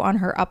tattoo on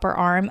her upper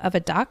arm of a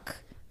duck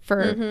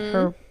for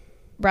her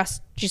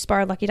juice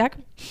bar Lucky Duck.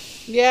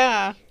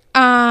 Yeah.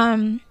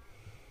 And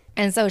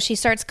so she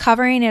starts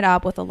covering it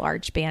up with a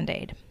large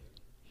Band-Aid.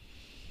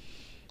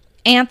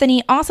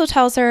 Anthony also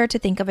tells her to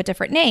think of a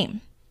different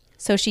name.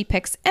 So she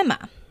picks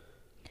Emma.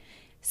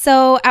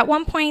 So at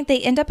one point,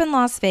 they end up in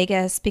Las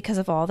Vegas because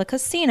of all the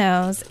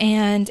casinos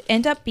and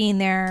end up being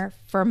there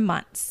for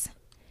months.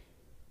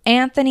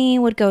 Anthony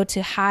would go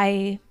to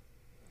high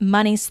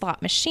money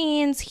slot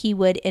machines. He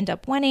would end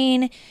up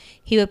winning.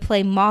 He would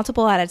play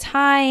multiple at a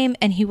time,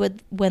 and he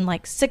would win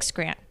like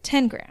 $6,000,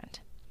 $10,000.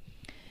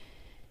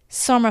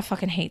 Sarma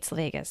fucking hates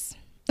Vegas.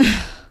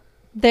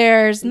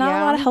 There's not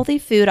a lot of healthy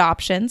food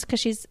options because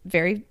she's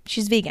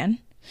vegan.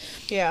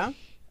 Yeah.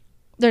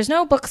 There's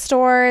no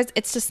bookstores.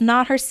 It's just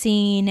not her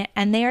scene,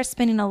 and they are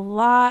spending a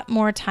lot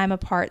more time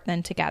apart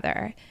than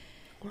together.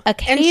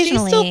 Occasionally, and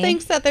she still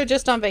thinks that they're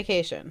just on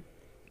vacation.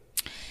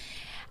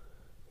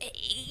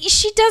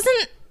 She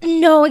doesn't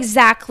know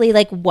exactly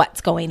like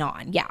what's going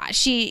on. Yeah,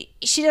 she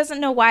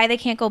doesn't know why they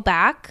can't go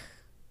back,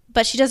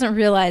 but she doesn't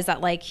realize that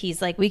like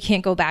he's like, we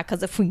can't go back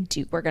because if we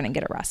do, we're gonna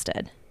get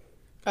arrested.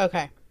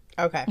 Okay.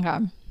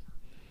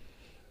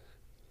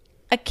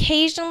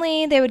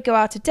 Occasionally, they would go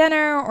out to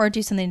dinner or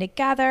do something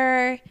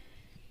together.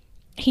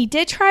 He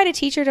did try to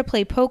teach her to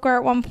play poker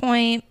at one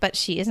point, but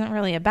she isn't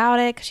really about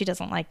it because she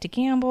doesn't like to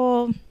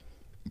gamble.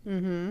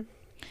 Mm-hmm.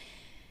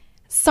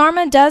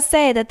 Sarma does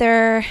say that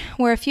there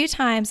were a few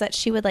times that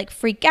she would like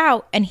freak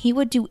out and he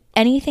would do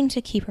anything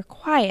to keep her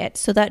quiet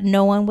so that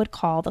no one would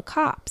call the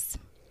cops.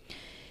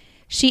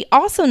 She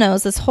also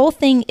knows this whole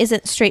thing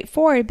isn't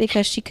straightforward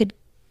because she could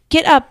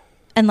get up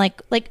and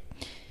like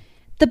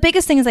the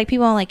biggest thing is like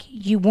people are like,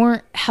 you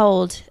weren't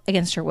held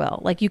against your will.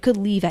 Like you could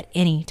leave at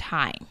any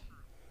time.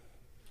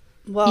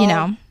 Well, you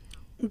know,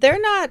 they're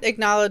not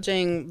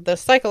acknowledging the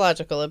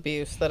psychological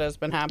abuse that has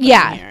been happening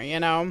here, you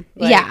know?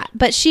 Like, yeah,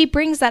 but she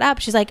brings that up.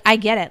 She's like, I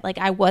get it. Like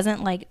I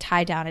wasn't like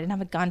tied down. I didn't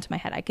have a gun to my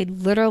head. I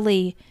could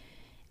literally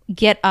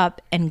get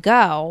up and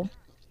go.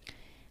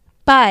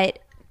 But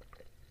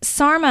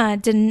Sarma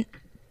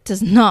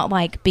does not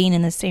like being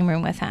in the same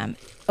room with him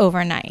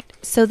overnight.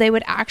 So they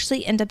would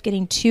actually end up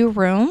getting 2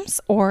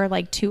 rooms or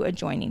like 2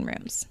 adjoining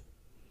rooms.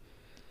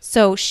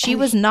 So she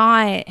was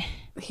not...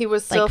 He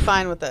was still like,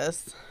 fine with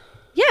this.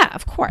 Yeah,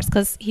 of course,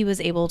 because he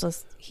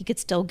could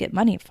still get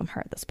money from her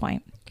at this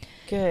point.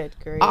 Good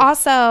grief.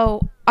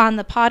 Also, on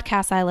the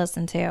podcast I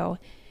listened to,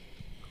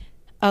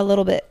 a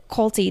little bit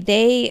culty,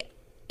 they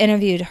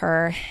interviewed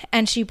her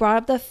and she brought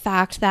up the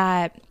fact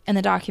that in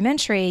the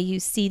documentary, you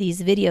see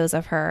these videos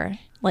of her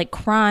like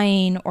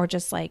crying or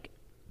just like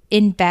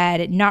in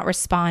bed, not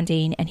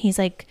responding. And he's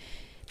like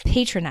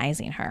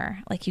patronizing her.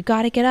 Like, you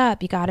got to get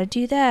up. You got to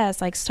do this.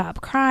 Like,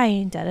 stop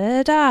crying. Da,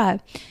 da, da, da.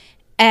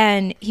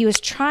 And he was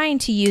trying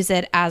to use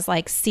it as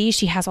like, see,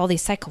 she has all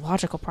these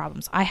psychological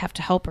problems. I have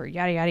to help her.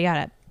 Yada, yada,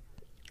 yada.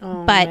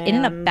 Oh, but man. it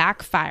ended up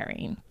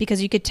backfiring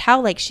because you could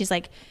tell like she's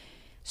like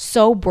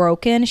so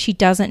broken. She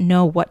doesn't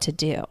know what to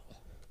do.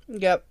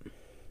 Yep.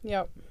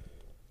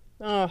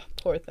 Oh,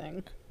 poor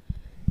thing.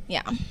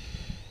 Yeah.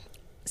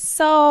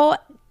 So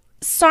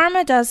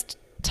Sarma does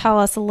tell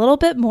us a little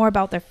bit more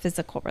about their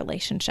physical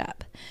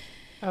relationship.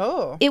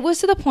 Oh. It was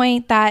to the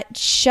point that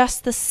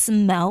just the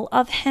smell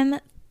of him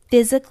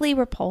physically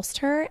repulsed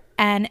her.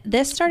 And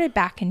this started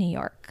back in New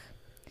York.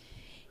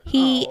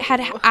 He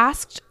had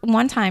asked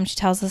one time, she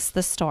tells us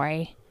this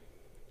story,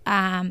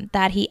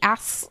 that he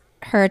asked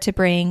her to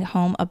bring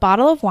home a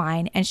bottle of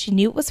wine and she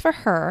knew it was for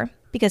her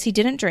because he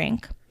didn't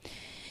drink.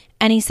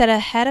 And he said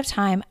ahead of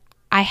time,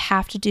 I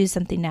have to do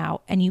something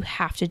now and you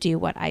have to do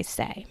what I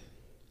say.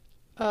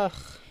 Ugh.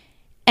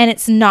 And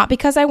it's not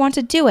because I want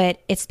to do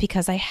it. It's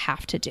because I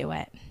have to do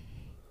it.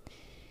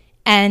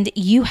 And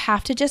you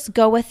have to just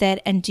go with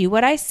it and do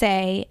what I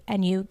say.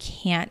 And you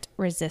can't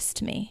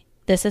resist me.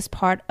 This is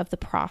part of the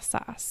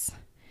process.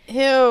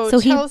 Ew,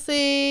 so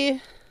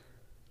Chelsea.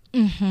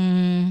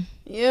 Mm-hmm.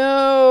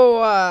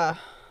 Ew.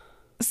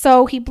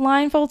 So he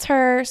blindfolds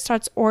her,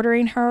 starts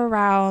ordering her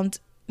around,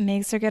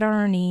 makes her get on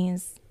her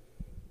knees.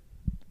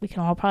 We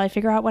can all probably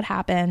figure out what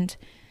happened.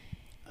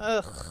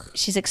 Ugh.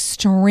 She's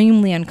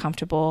extremely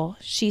uncomfortable.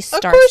 She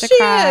starts to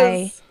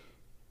cry.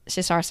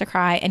 She starts to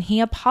cry, and he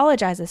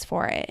apologizes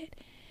for it.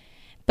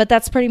 But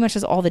that's pretty much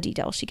just all the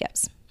details she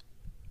gives.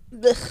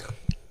 Ugh.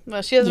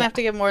 Well, she doesn't have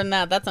to give more than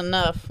that. That's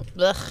enough.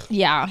 Ugh.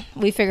 Yeah,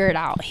 we figure it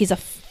out. He's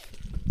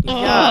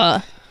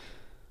Yeah.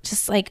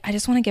 Just like, I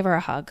just want to give her a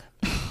hug.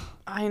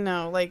 I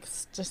know. Like,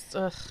 just,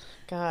 ugh,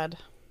 God.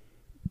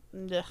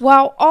 Ugh.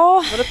 Well,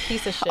 what a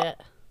piece of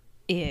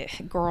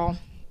shit. Girl.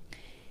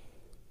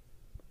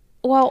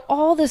 While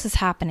all this is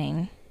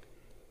happening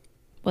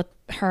with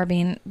her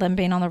being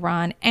on the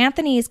run,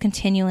 Anthony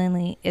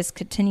continues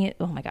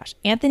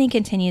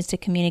to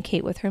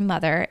communicate with her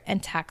mother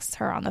and texts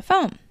her on the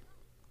phone.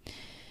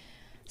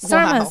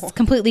 Sarma's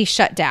completely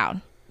shut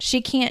down.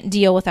 She can't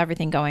deal with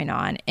everything going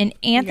on. And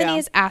Anthony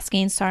is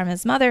asking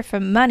Sarma's mother for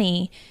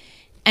money,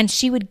 and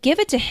she would give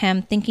it to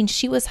him thinking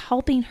she was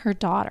helping her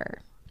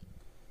daughter.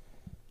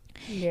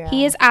 Yeah.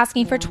 He is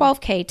asking for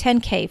 $12K,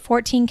 $10K,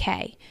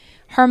 $14K.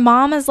 Her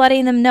mom is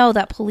letting them know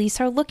that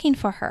police are looking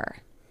for her.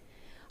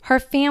 Her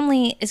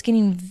family is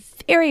getting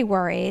very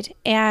worried,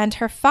 and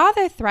her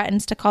father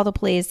threatens to call the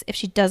police if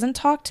she doesn't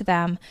talk to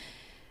them.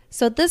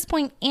 So at this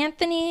point,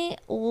 Anthony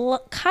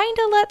kind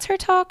of lets her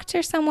talk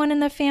to someone in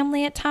the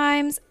family at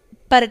times,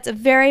 but it's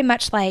very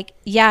much like,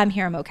 yeah, I'm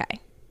here, I'm okay.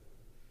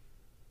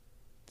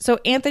 So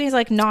Anthony's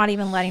like not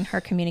even letting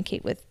her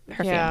communicate with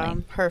her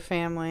family. Her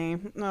family.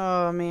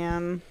 Oh,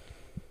 man.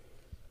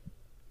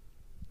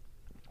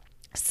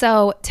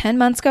 So 10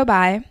 months go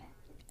by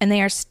and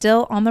they are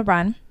still on the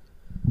run.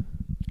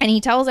 And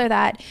he tells her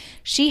that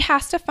she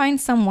has to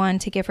find someone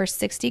to give her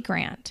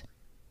 $60,000.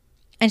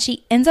 And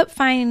she ends up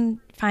finding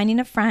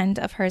a friend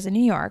of hers in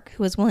New York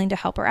who is willing to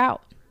help her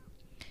out.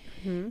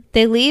 Mm-hmm.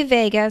 They leave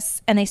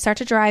Vegas and they start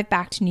to drive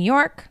back to New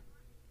York,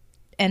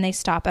 and they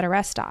stop at a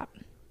rest stop.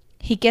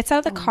 He gets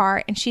out of the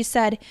car, and she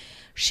said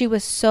she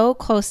was so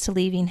close to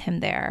leaving him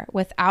there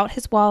without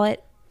his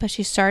wallet, but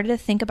she started to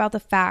think about the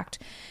fact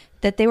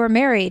that they were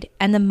married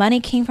and the money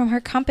came from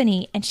her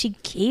company and she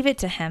gave it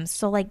to him.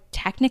 So like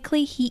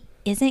technically he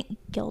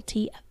isn't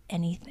guilty of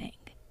anything.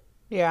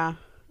 Yeah.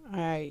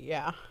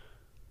 Yeah.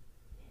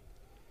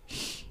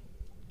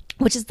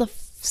 Which is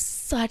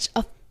such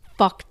a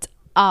fucked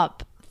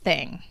up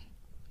thing.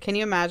 Can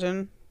you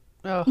imagine?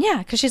 Oh. Yeah,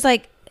 because she's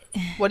like,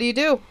 what do you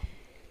do?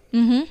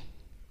 Mm-hmm.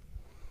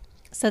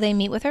 So they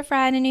meet with her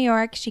friend in New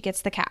York. She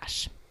gets the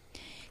cash.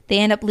 They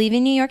end up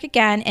leaving New York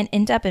again and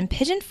end up in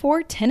Pigeon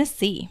Forge,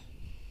 Tennessee.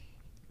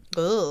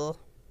 Ugh.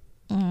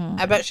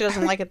 I bet she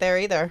doesn't like it there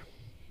either.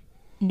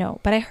 No,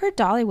 but I heard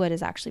Dollywood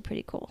is actually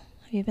pretty cool.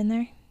 Have you been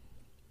there?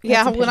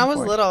 Yeah, when I was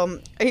little,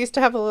 I used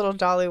to have a little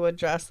Dollywood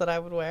dress that I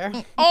would wear.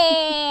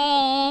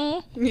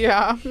 Oh,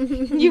 yeah.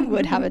 You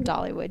would have a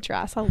Dollywood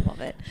dress. I love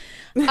it.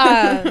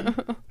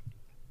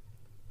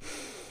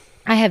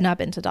 I have not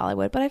been to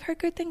Dollywood, but I've heard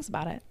good things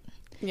about it.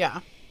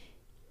 Yeah.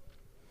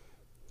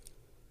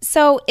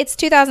 So it's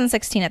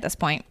 2016 at this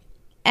point,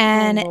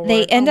 and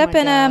they end up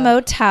in a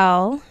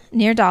motel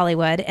near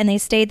Dollywood, and they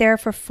stayed there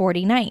for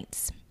 40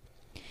 nights.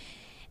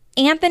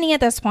 Anthony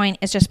at this point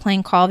is just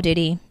playing Call of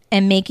Duty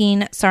and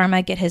making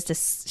Sarma get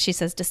his, she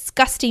says,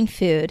 disgusting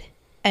food.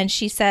 And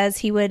she says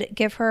he would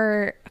give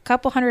her a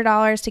couple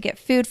 $100 to get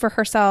food for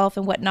herself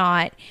and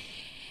whatnot.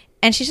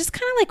 And she's just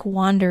kind of like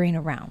wandering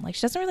around. Like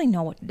she doesn't really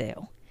know what to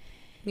do.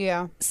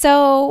 Yeah.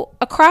 So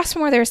across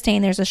from where they're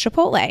staying, there's a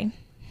Chipotle.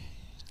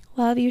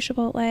 Love you,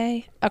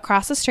 Chipotle.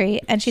 Across the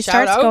street. And she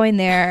starts going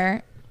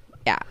there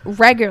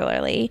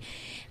regularly.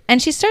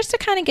 And she starts to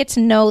kind of get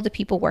to know the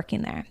people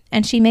working there.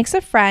 And she makes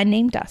a friend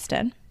named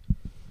Dustin.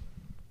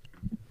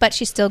 But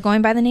she's still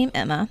going by the name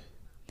Emma.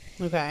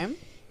 Okay.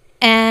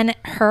 And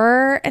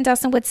her and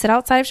Dustin would sit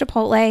outside of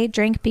Chipotle,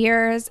 drink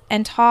beers,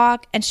 and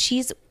talk. And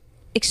she's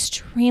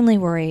extremely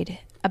worried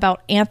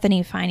about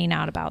Anthony finding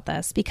out about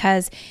this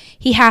because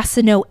he has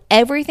to know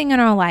everything in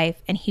her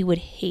life, and he would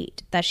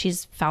hate that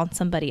she's found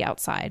somebody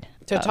outside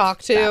to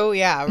talk to. That.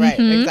 Yeah, right.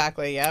 Mm-hmm.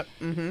 Exactly. Yep.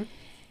 Mm-hmm.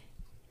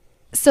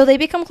 So they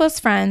become close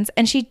friends,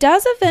 and she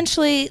does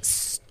eventually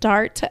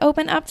start to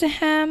open up to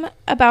him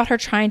about her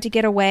trying to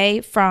get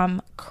away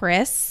from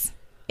Chris,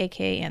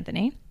 aka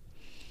Anthony.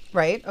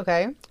 Right.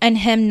 Okay. And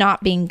him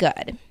not being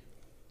good.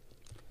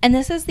 And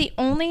this is the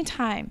only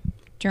time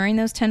during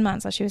those 10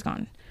 months that she was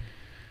gone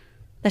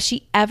that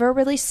she ever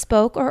really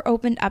spoke or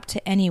opened up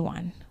to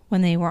anyone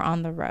when they were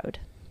on the road.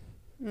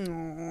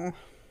 Aww.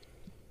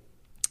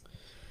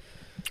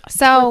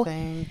 So,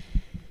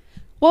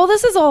 well,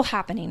 this is all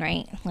happening,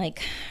 right?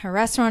 Like, her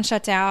restaurant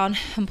shut down,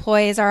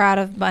 employees are out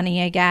of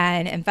money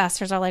again,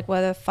 investors are like,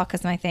 what the fuck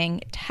is my thing?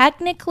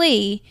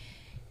 Technically,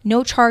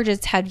 no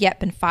charges have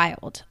yet been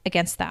filed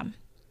against them.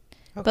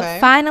 Okay. But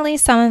finally,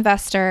 some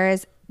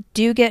investors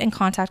do get in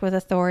contact with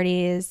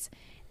authorities,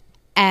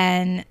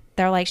 and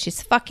they're like,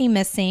 she's fucking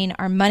missing.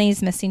 Our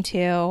money's missing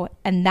too.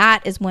 And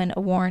that is when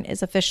a warrant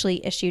is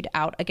officially issued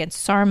out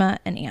against Sarma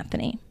and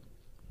Anthony.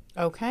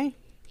 Okay.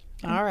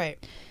 All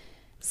right.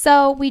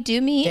 So we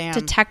do meet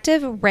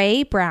Detective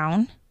Ray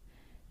Brown,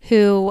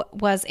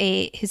 who's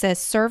a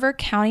Server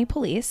County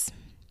Police.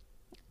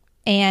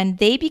 And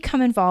they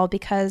become involved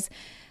because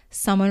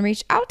someone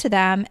reached out to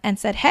them and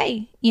said,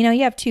 hey, you know,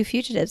 you have 2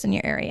 fugitives in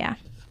your area.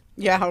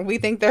 Yeah, we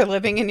think they're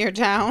living in your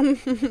town.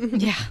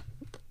 Yeah.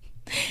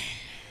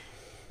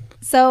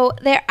 So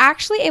they're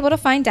actually able to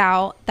find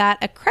out that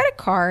a credit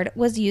card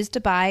was used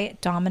to buy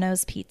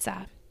Domino's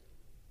Pizza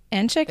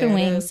and chicken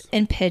wings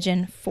in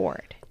Pigeon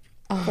Forge.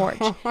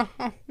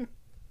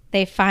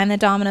 They find the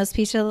Domino's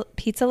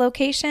pizza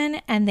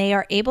location, and they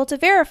are able to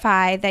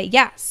verify that,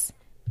 yes,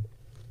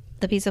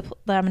 the pizza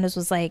Domino's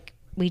was like,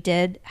 we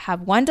did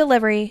have one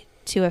delivery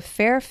to a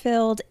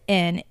Fairfield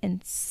Inn in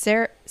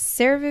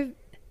Serviville,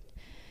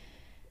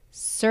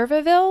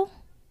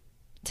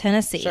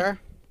 Tennessee. Sure.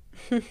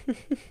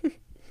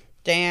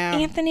 Damn.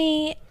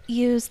 Anthony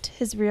used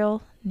his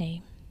real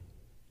name.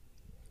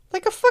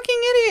 Like a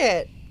fucking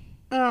idiot.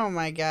 Oh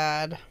my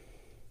God.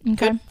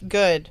 Okay.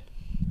 Good.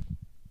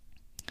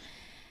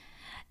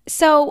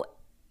 So,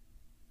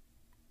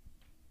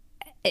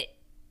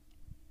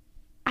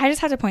 I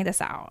just had to point this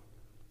out.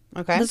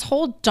 Okay. This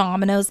whole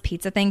Domino's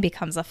pizza thing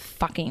becomes a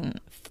fucking,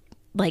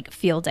 like,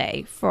 field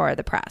day for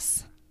the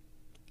press.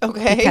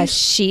 Okay. Because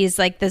she's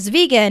like this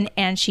vegan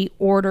and she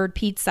ordered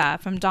pizza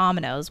from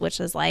Domino's, which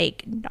is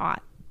like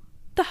not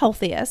the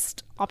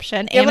healthiest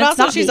option. Yeah, and but it's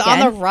also not she's vegan. on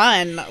the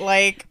run.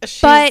 Like,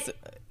 she's... But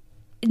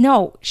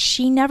no,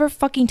 she never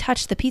fucking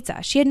touched the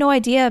pizza. She had no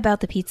idea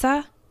about the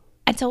pizza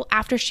until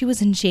after she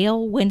was in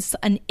jail when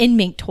an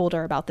inmate told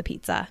her about the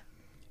pizza.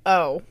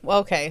 Oh,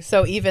 okay.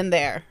 So even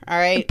there, all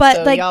right? But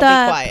so like y'all be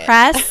the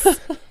quiet.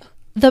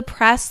 the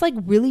press like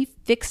really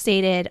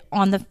fixated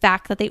on the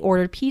fact that they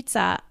ordered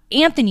pizza.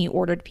 Anthony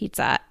ordered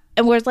pizza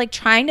and was like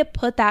trying to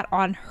put that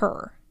on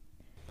her.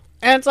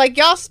 And it's like,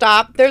 y'all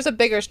stop. There's a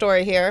bigger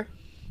story here.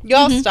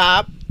 Y'all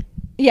stop.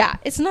 Yeah,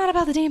 it's not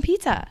about the damn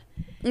pizza.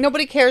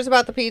 Nobody cares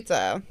about the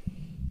pizza.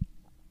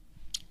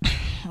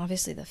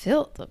 Obviously the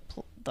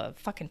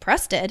fucking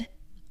press did.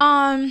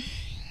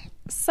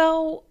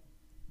 So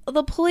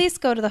the police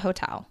go to the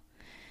hotel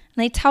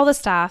and they tell the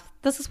staff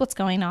this is what's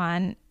going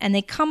on, and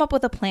they come up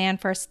with a plan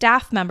for a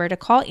staff member to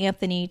call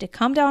Anthony to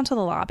come down to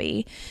the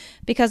lobby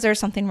because there's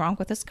something wrong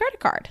with his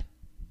credit card.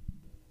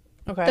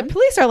 Okay. The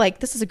police are like,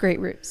 this is a great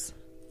ruse.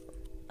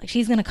 Like,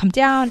 she's going to come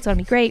down. It's going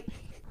to be great.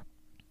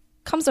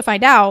 Comes to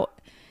find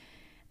out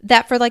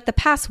that for like the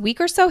past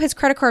week or so, his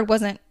credit card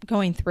wasn't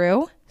going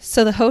through.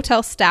 So the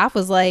hotel staff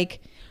was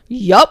like,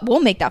 yup, we'll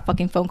make that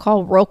fucking phone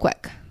call real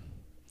quick.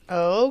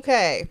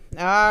 Okay.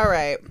 All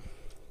right.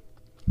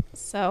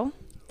 So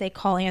they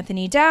call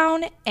Anthony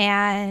down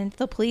and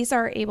the police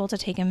are able to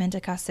take him into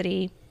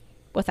custody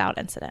without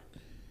incident.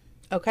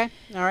 Okay.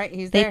 All right.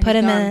 He's They there. put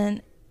He's him gone.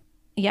 in.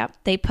 Yep.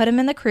 They put him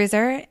in the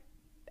cruiser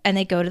and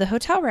they go to the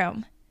hotel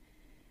room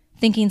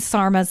thinking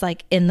Sarma's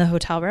like in the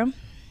hotel room.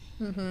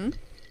 Real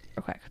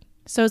quick.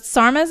 So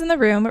Sarma's in the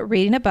room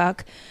reading a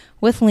book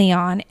with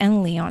Leon,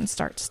 and Leon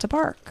starts to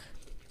bark.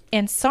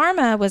 And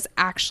Sarma was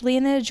actually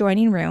in the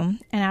adjoining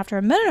room, and after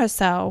a minute or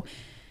so,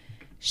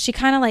 she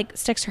kind of like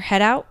sticks her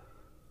head out,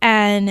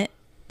 and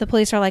the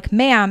police are like,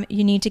 ma'am,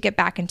 you need to get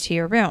back into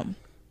your room.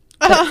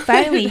 But it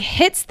finally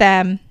hits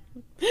them.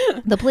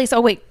 The police,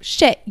 oh wait,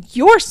 shit,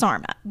 you're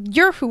Sarma.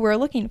 You're who we're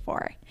looking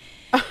for.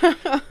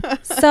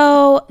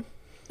 So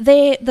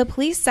the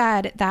police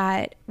said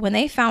that when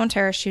they found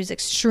her, she was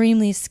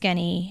extremely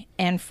skinny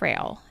and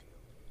frail,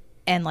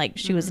 and like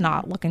she was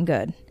not looking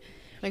good.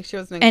 Like, she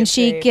wasn't in And good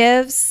she shape.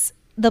 gives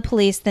the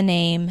police the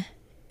name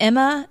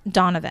Emma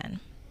Donovan.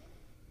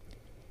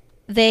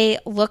 They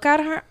look at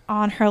her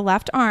on her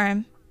left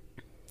arm.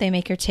 They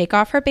make her take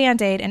off her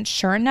Band-Aid, and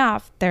sure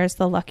enough, there's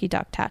the Lucky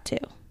Duck tattoo.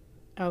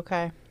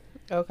 Okay.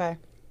 Okay.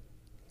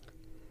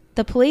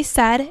 The police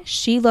said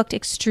she looked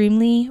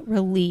extremely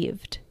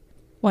relieved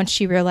once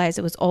she realized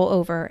it was all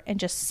over and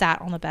just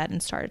sat on the bed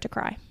and started to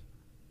cry.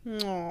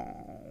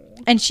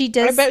 Aww. And she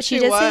did. I bet she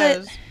did was. say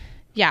that.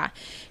 Yeah,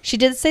 she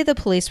did say the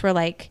police were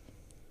like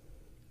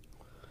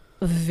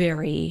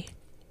very,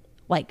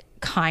 like,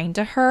 kind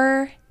to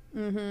her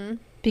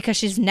because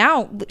she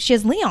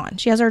has Leon.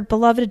 She has her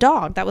beloved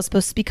dog that was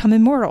supposed to become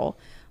immortal.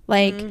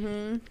 Like,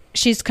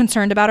 she's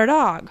concerned about her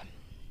dog.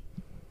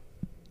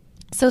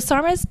 So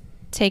Sarma's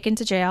taken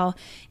to jail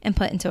and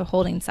put into a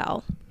holding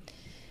cell.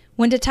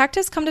 When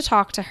detectives come to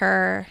talk to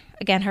her,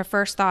 again, her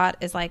first thought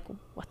is like,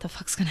 what the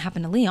fuck's going to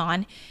happen to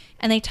Leon?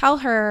 And they tell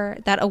her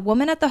that a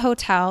woman at the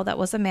hotel that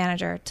was a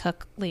manager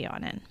took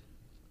Leon in.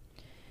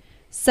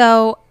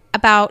 So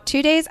about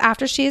 2 days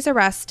after she is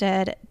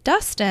arrested,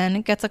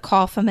 Dustin gets a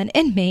call from an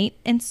inmate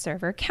in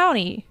Sevier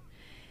County.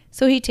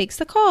 So he takes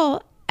the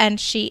call and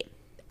she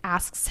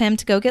asks him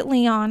to go get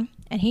Leon,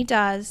 and he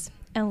does.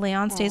 And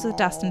Leon stays with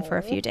Dustin for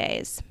a few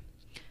days.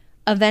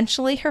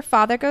 Eventually, her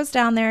father goes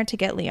down there to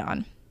get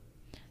Leon.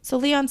 So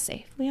Leon's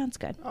safe. Leon's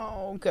good.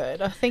 Oh, good.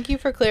 Thank you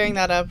for clearing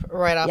that up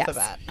right off the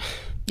bat.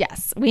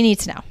 Yes, we need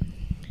to know.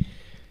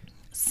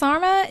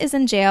 Sarma is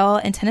in jail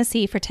in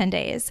Tennessee for 10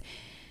 days.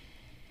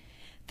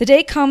 The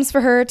day comes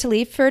for her to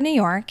leave for New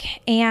York,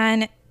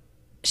 and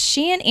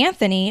she and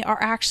Anthony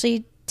are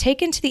actually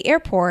taken to the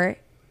airport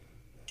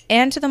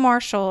and to the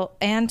marshal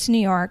and to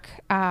New York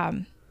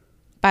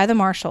by the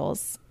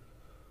marshals.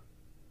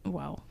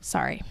 Whoa,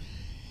 sorry.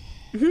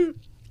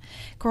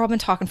 Girl, I've been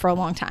talking for a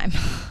long time.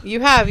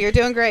 You have. You're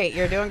doing great.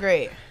 You're doing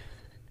great.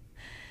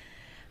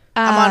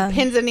 I'm on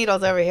pins and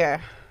needles over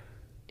here.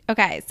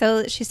 Okay,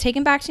 so she's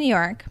taken back to New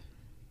York.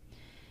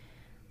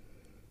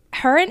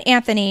 Her and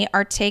Anthony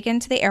are taken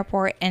to the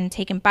airport and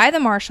taken by the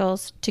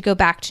marshals to go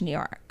back to New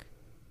York.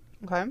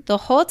 Okay. The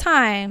whole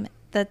time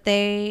that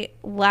they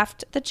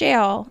left the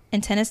jail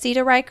in Tennessee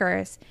to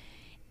Rikers,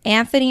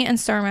 Anthony and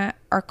Sarma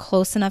are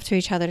close enough to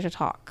each other to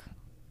talk.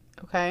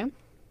 Okay.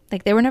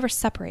 Like, they were never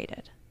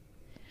separated.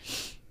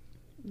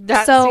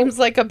 That seems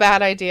like a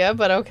bad idea,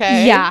 but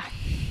okay. Yeah.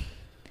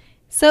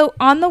 So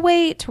on the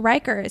way to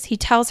Rikers, he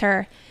tells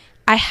her,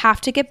 I have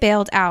to get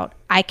bailed out.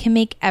 I can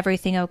make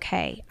everything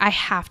okay. I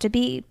have to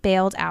be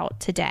bailed out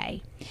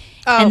today.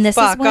 Oh, and this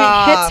is when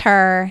off. it hits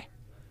her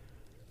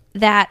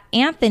that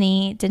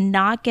Anthony did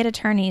not get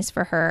attorneys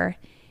for her,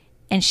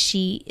 and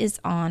she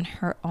is on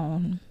her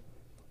own.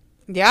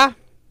 Yeah.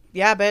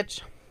 Yeah,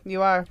 bitch.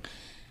 You are.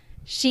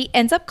 She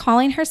ends up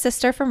calling her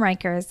sister from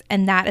Rikers,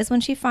 and that is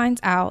when she finds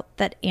out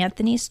that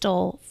Anthony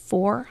stole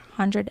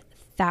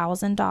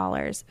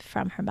 $400,000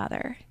 from her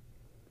mother.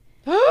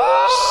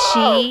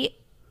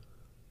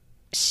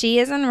 She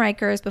is in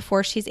Rikers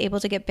before she's able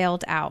to get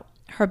bailed out.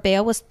 Her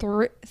bail was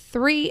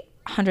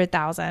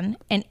 $300,000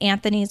 and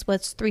Anthony's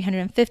was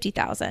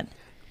 $350,000.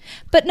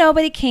 But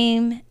nobody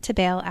came to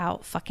bail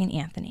out fucking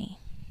Anthony.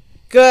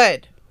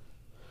 Good.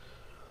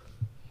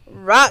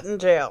 Rot in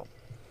jail.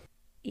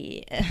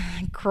 Yeah,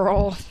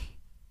 girl.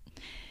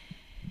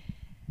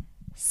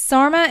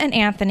 Sarma and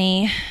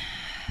Anthony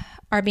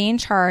are being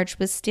charged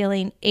with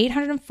stealing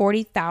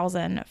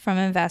 $840,000 from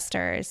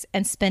investors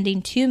and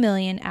spending $2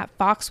 million at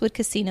Foxwood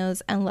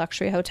casinos and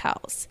luxury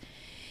hotels.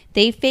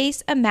 They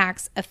face a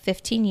max of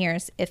 15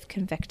 years if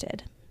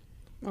convicted.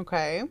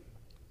 Okay.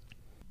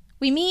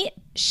 We meet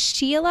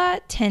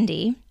Sheila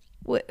Tindy,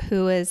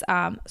 who is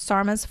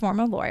Sarma's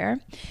former lawyer,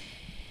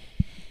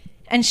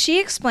 and she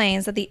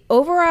explains that the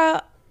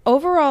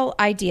overall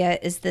idea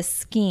is this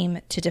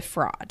scheme to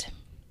defraud.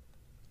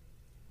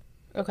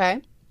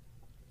 Okay.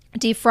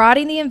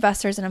 Defrauding the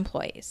investors and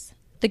employees.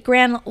 The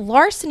grand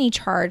larceny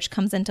charge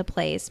comes into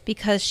place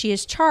because she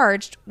is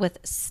charged with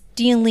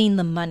stealing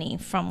the money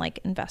from like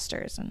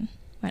investors and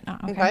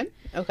whatnot.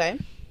 Okay.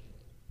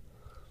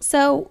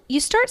 So you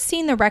start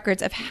seeing the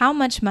records of how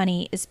much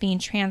money is being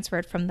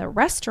transferred from the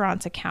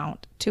restaurant's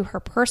account to her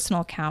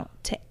personal account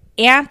to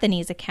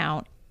Anthony's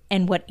account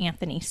and what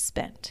Anthony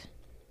spent.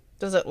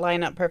 Does it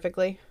line up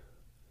perfectly?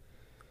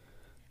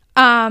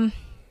 I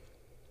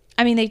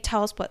mean, they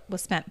tell us what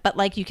was spent, but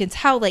like you can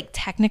tell, like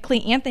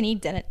technically Anthony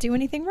didn't do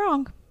anything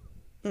wrong.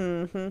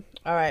 Mm-hmm.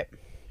 All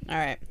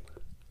right.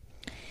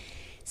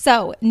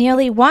 So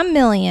nearly $1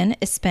 million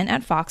is spent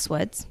at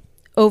Foxwoods,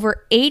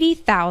 over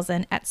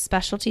 $80,000 at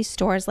specialty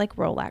stores like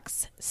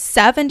Rolex,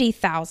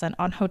 $70,000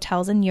 on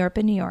hotels in Europe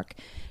and New York,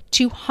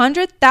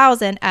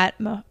 $200,000 at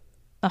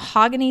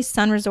Mahogany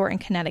Sun Resort in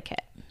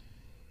Connecticut.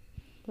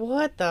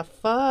 What the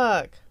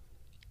fuck?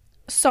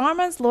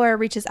 Sarma's lawyer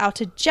reaches out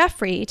to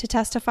Jeffrey to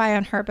testify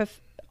on her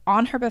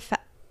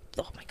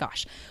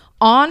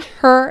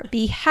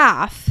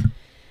behalf,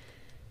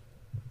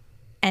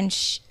 and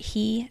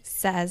he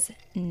says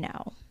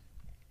no.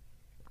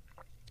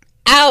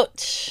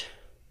 Ouch.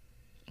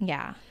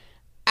 Yeah.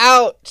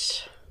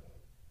 Ouch.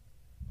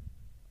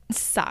 It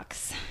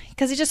sucks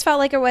because he just felt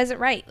like it wasn't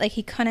right. Like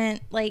he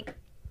couldn't, like,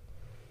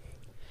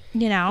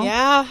 you know.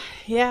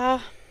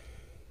 Yeah.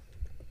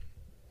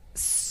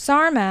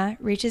 Sarma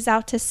reaches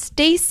out to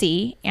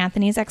Stacy,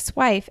 Anthony's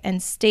ex-wife,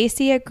 and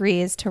Stacy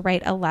agrees to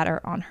write a letter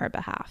on her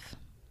behalf.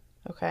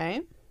 Okay.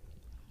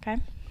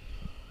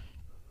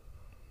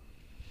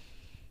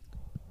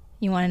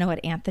 You want to know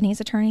what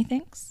Anthony's attorney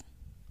thinks?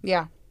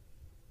 Yeah.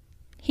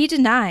 He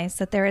denies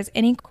that there is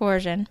any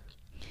coercion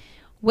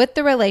with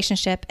the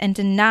relationship and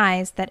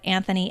denies that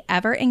Anthony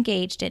ever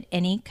engaged in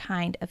any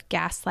kind of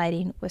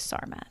gaslighting with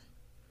Sarma.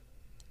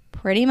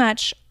 Pretty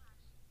much,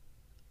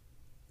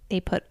 they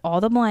put all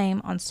the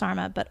blame on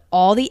Sarma, but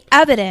all the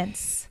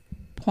evidence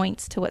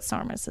points to what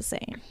Sarma's is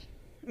saying.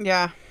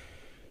 Yeah.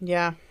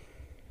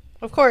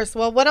 Of course.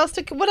 Well, what else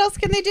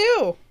can they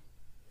do?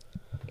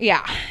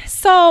 Yeah.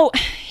 So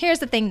here's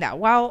the thing, though.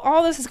 While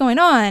all this is going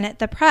on,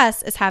 the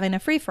press is having a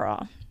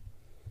free-for-all.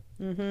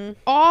 Mm-hmm.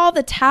 All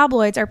the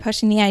tabloids are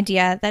pushing the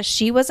idea that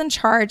she was in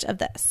charge of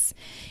this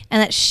and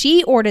that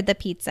she ordered the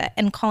pizza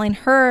and calling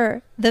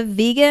her the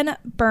vegan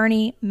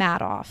Bernie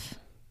Madoff.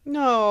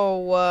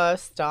 No,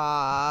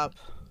 stop.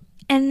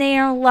 And they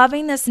are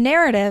loving this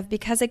narrative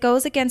because it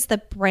goes against the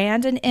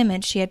brand and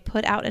image she had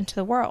put out into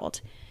the world.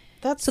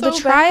 That's so the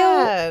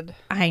trial, bad.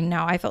 I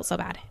know, I felt so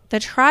bad. The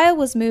trial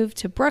was moved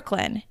to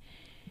Brooklyn.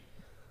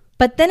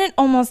 But then it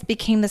almost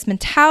became this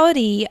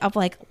mentality of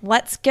like,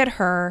 let's get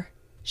her.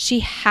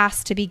 She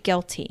has to be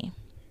guilty.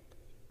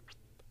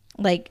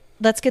 Like,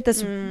 let's get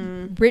this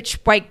rich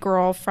white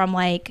girl from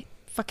like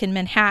fucking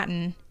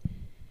Manhattan.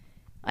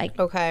 Like,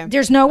 okay.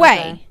 There's no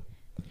way.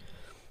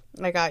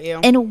 I got you.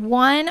 In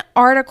one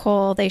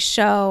article, they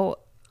show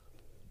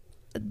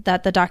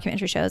that the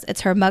documentary shows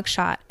it's her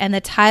mugshot, and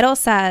the title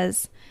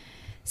says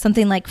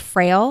something like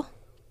frail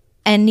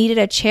and needed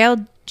a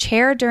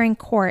chair during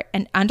court,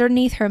 and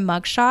underneath her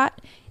mugshot,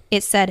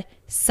 it said,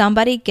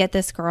 somebody get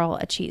this girl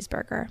a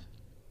cheeseburger.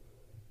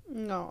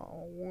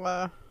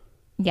 No.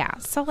 Yeah,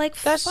 so like,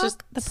 that's fuck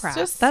just the press.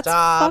 Just that's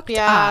stop. fucked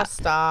Yeah, up.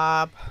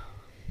 stop.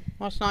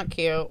 That's not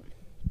cute.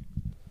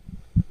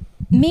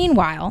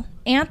 Meanwhile,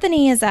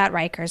 Anthony is at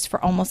Rikers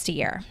for almost a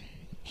year.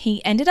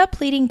 He ended up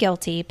pleading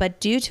guilty, but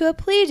due to a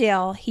plea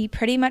deal, he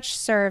pretty much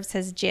serves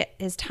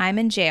his time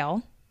in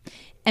jail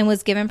and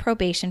was given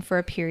probation for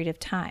a period of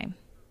time.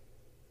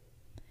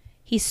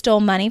 He stole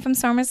money from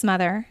Sarma's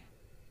mother,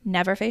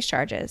 never faced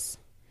charges,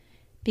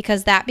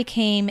 because that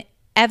became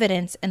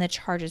evidence in the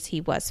charges he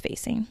was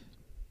facing.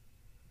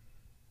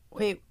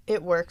 Wait,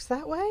 it works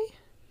that way?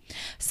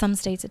 Some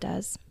states it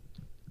does.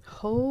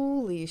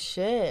 Holy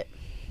shit.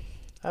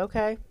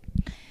 Okay.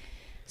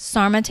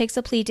 Sarma takes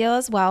a plea deal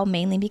as well,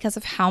 mainly because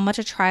of how much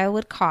a trial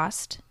would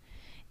cost.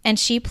 And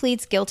she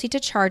pleads guilty to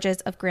charges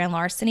of grand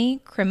larceny,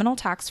 criminal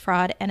tax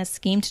fraud, and a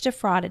scheme to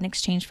defraud in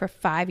exchange for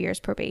 5 years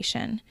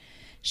probation.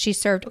 She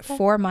served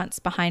 4 months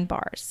behind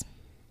bars.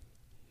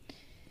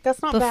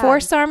 That's not Before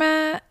bad.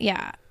 Sarma,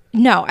 yeah.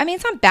 No, I mean,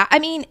 it's not bad. I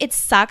mean, it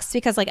sucks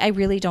because, like, I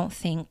really don't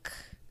think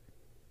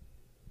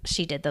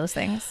she did those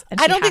things.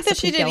 And I don't has think that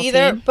to she plead did guilty.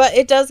 either, but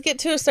it does get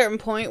to a certain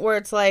point where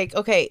it's like,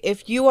 okay,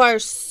 if you are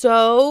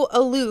so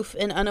aloof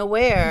and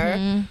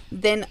unaware,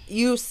 then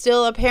you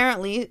still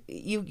apparently,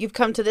 you've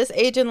come to this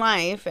age in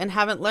life and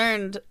haven't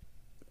learned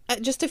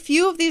just a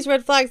few of these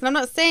red flags. And I'm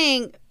not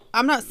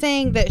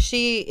saying that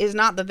she is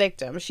not the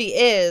victim. She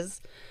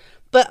is.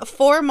 But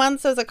 4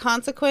 months as a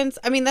consequence,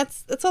 I mean,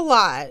 that's a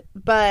lot.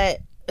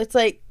 But it's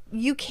like,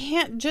 you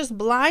can't just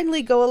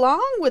blindly go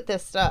along with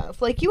this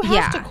stuff. Like, you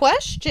have to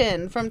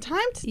question from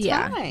time to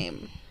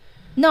time.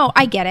 No,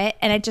 I get it.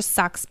 And it just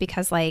sucks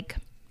because, like...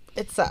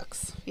 It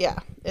sucks. Yeah,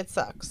 it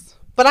sucks.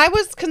 But I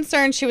was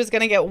concerned she was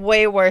going to get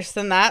way worse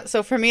than that.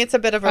 So for me, it's a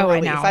bit of a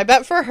relief. I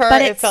bet for her,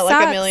 it felt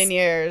like a million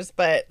years.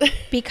 But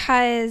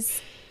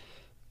because...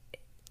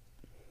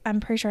 I'm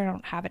pretty sure I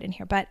don't have it in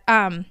here. But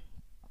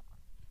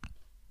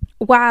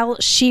while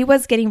she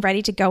was getting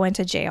ready to go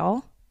into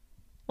jail...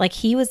 Like,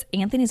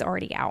 Anthony's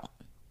already out.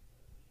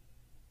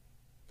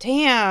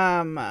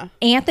 Damn.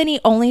 Anthony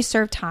only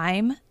served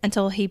time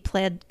until he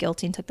pled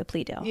guilty and took the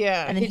plea deal.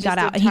 Yeah. And then he got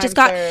out. And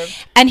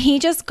he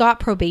just got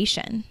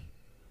probation.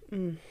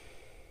 You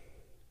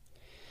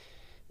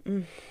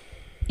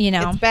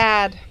know? It's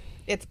bad.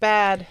 It's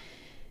bad.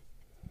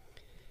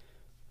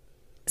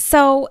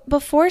 So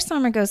before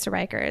Summer goes to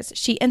Rikers,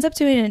 she ends up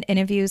doing an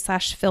interview /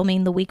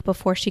 filming the week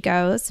before she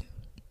goes.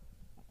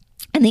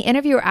 And the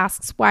interviewer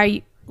asks,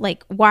 why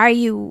are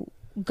you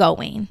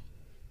going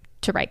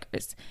to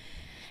Rikers?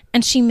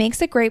 And she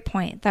makes a great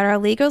point that our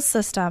legal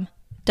system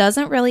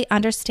doesn't really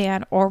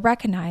understand or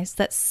recognize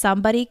that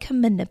somebody can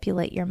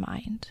manipulate your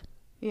mind.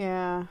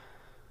 Yeah.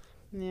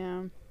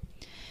 Yeah.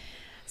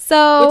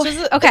 So, Which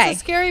is it's a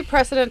scary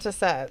precedent to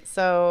set.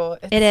 So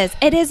it is.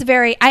 It is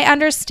very, I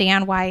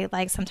understand why,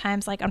 like,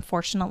 sometimes, like,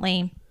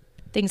 unfortunately,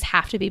 things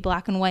have to be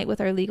black and white with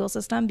our legal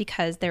system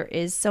because there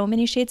is so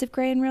many shades of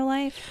gray in real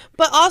life.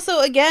 But also,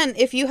 again,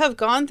 if you have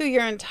gone through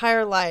your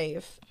entire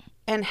life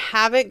and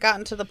haven't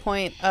gotten to the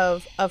point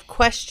of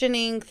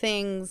questioning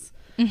things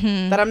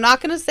that I'm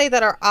not going to say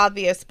that are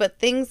obvious, but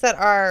things that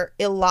are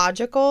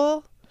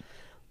illogical,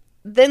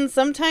 then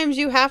sometimes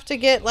you have to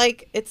get,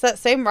 like, it's that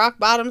same rock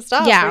bottom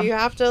stuff where you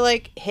have to,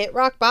 like, hit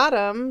rock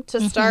bottom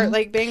to start,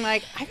 like, being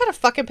like, I got to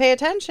fucking pay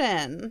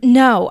attention.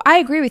 No, I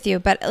agree with you.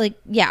 But, like,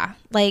 yeah,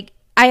 like,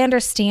 I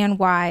understand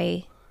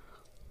why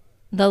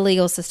the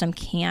legal system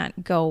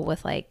can't go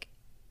with, like,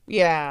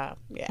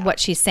 what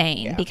she's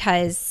saying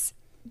because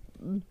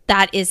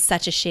that is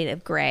such a shade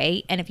of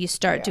gray. And if you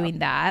start doing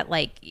that,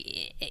 like,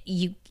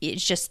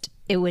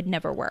 it would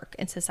never work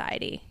in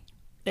society.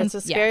 It's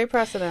a scary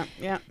precedent.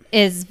 Yeah.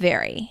 Is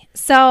very.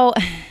 So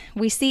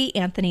we see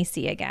Anthony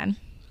C again.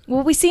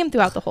 Well, we see him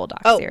throughout the whole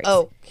doc series.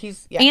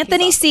 He's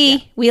Anthony C.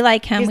 Yeah. We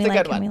like him. He's we the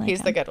like good him. one.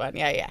 He's the good one.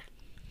 Yeah, yeah.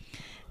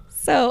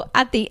 So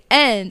at the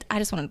end, I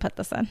just wanted to put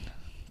this in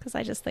because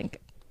I just think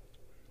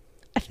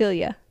I feel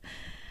you.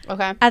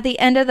 Okay. At the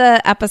end of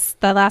the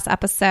last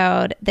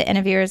episode, the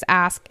interviewers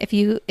ask if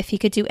he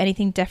could do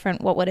anything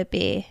different, what would it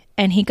be?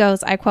 And he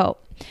goes, I quote,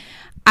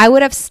 "I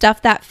would have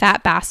stuffed that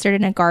fat bastard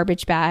in a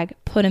garbage bag,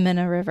 put him in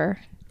a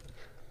river."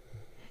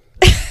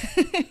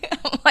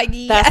 I'm like,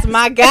 yes, that's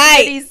my guy.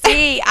 Anthony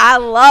C, I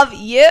love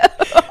you.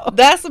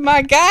 That's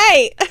my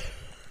guy.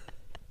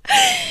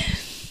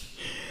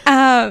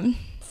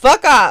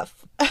 Fuck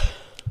off.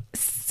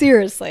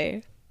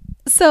 Seriously.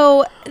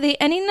 So the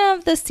ending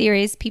of the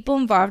series, people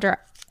involved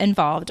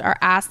are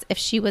asked if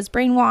she was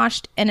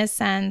brainwashed in a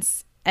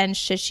sense and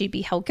should she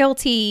be held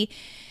guilty.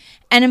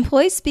 And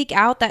employees speak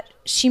out that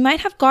she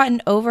might have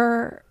gotten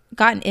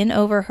in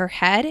over her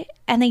head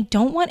and they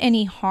don't want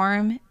any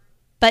harm.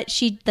 But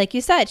she, like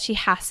you said, she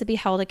has to be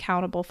held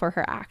accountable for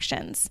her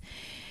actions.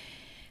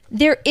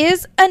 There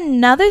is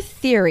another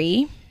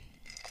theory,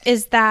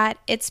 is that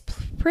it's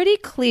pretty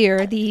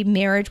clear the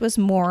marriage was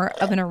more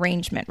of an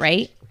arrangement,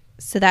 right?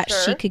 So that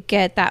she could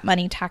get that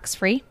money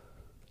tax-free.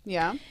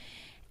 Yeah.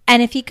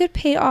 And if he could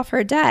pay off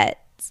her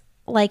debts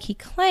like he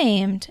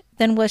claimed,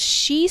 then was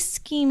she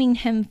scheming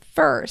him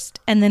first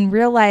and then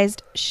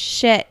realized,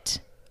 shit,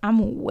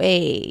 I'm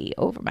way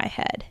over my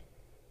head?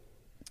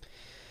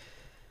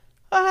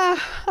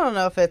 I don't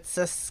know if it's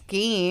a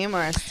scheme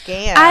or a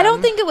scam. I don't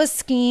think it was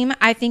scheme.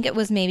 I think it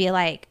was maybe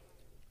like,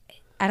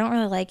 I don't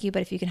really like you,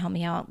 but if you can help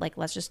me out, like,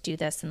 let's just do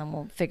this and then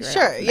we'll figure it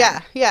out. Sure.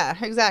 Yeah. Yeah,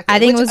 exactly. I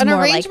think it was an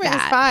more arrangement like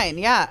that. is fine.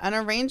 Yeah. An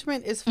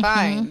arrangement is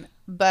fine.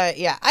 But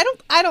yeah,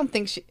 I don't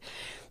think she,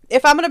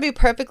 if I'm going to be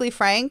perfectly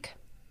frank,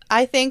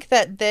 I think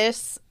that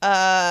this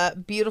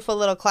beautiful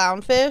little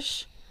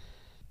clownfish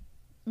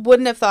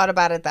wouldn't have thought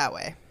about it that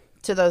way,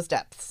 to those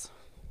depths.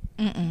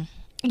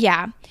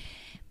 Yeah.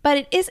 But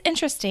it is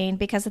interesting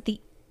because at the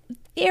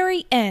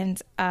very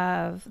end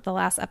of the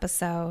last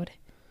episode,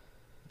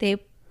 they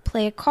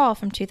play a call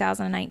from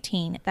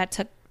 2019 that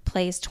took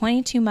place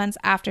 22 months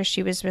after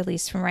she was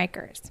released from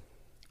Rikers.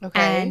 Okay.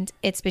 And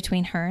it's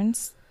between her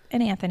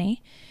and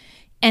Anthony.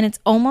 And it's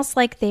almost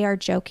like they are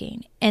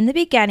joking. In the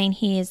beginning,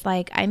 he is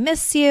like, I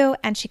miss you.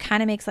 And she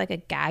kind of makes like a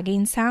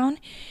gagging sound.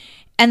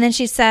 And then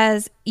she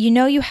says, you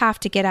know, you have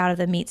to get out of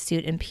the meat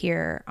suit and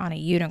peer on a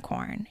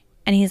unicorn.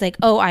 And he's like,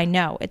 oh, I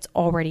know. It's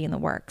already in the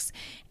works.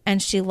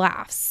 And she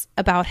laughs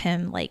about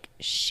him like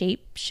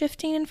shape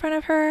shifting in front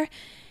of her.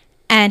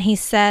 And he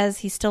says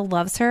he still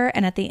loves her.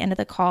 And at the end of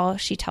the call,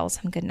 she tells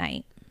him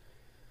goodnight.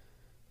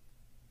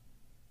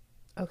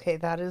 Okay,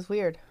 that is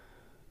weird.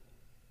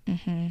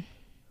 Mm-hmm.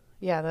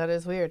 Yeah, that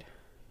is weird.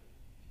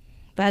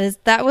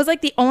 That was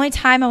like the only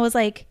time I was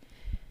like,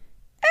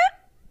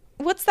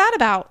 what's that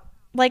about?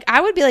 Like,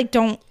 I would be like,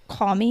 don't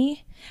call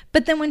me.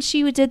 But then when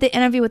she did the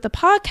interview with the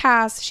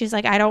podcast, she's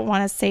like, I don't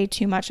want to say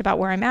too much about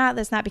where I'm at.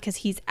 That's not because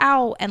he's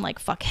out and like,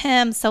 fuck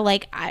him. So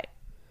like,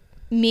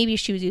 maybe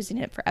she was using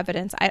it for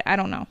evidence. I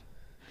don't know.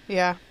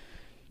 Yeah.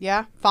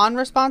 Yeah. Fawn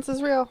response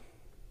is real.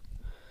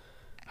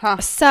 Huh.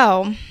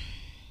 So.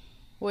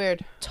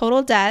 Weird.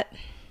 Total debt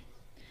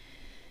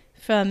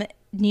from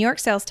New York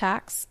sales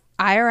tax,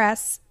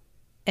 IRS,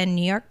 and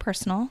New York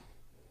personal.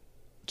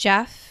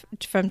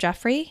 From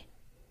Jeffrey,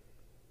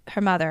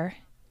 her mother,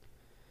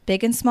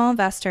 big and small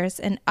investors,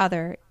 and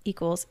other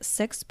equals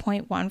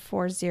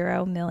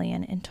 $6.140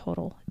 million in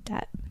total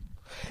debt.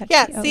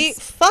 Yeah, see,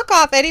 fuck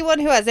off anyone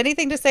who has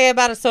anything to say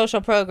about a social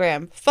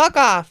program. Fuck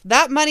off.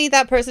 That money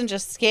that person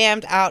just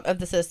scammed out of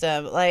the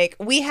system. Like,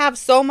 we have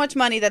so much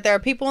money that there are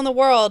people in the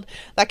world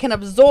that can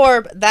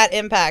absorb that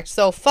impact.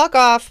 So fuck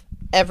off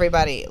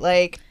everybody.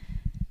 Like,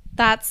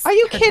 that's are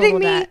you kidding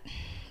me? Debt.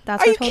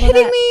 That's are you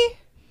kidding me?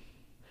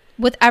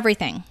 With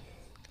everything.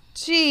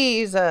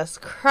 Jesus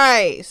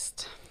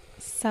Christ.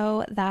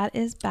 So that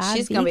is bad.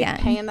 She's going to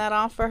be paying that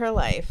off for her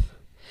life.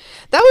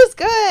 That was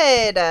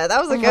good. That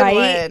was a good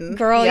one.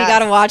 Girl, yes. You got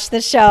to watch the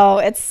show.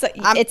 It's so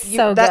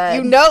good.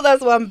 You know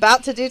that's what I'm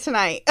about to do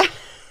tonight.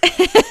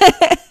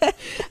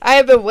 I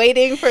have been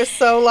waiting for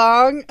so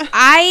long.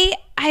 I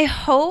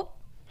hope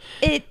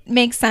it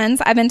makes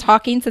sense. I've been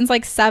talking since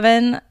like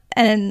 7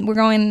 and we're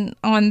going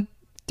on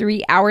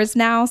 3 hours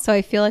now. So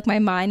I feel like my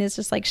mind is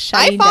just like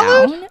shutting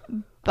down.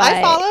 But,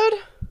 I followed.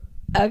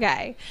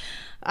 Okay.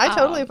 I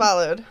totally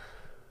followed.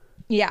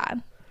 Yeah.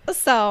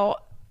 So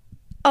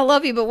I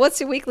love you, but what's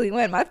your weekly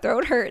win? My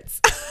throat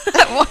hurts.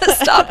 I want to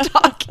stop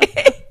talking.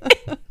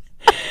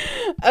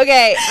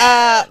 Okay.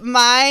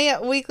 My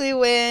weekly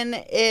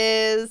win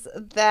is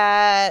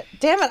that,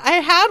 damn it, I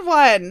had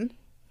one.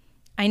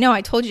 I know. I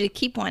told you to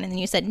keep one, and then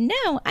you said, no,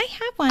 I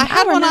have one. I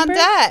had one on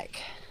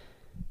deck.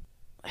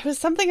 It was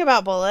something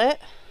about Bullet.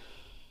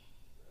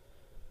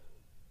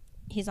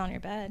 He's on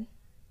your bed.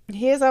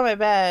 He is on my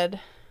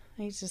bed.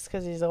 He's just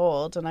because he's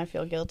old and I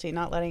feel guilty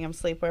not letting him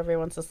sleep wherever he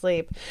wants to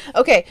sleep.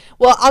 Okay,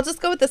 well, I'll just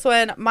go with this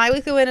one. My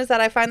weekly win is that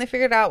I finally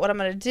figured out what I'm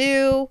going to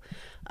do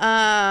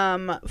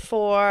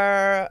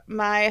for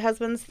my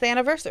husband's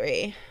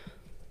anniversary.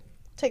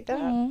 Take that.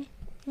 Oh,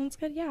 that's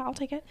good. Yeah, I'll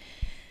take it.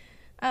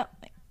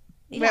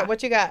 Yeah,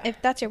 what you got?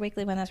 If that's your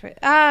weekly win, that's right.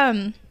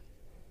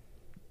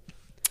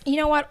 You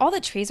know what? All the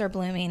trees are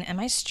blooming and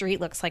my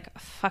street looks like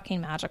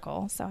fucking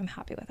magical, so I'm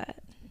happy with it.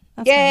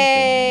 That's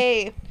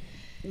Yay!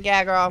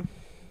 Yeah, girl.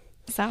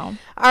 So, all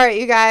right,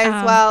 you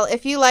guys. Well,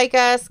 if you like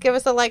us, give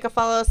us a like, a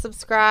follow,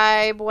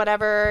 subscribe,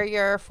 whatever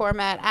your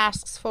format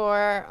asks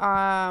for.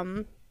 That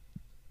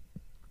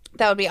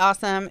would be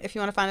awesome. If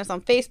you want to find us on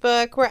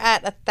Facebook, we're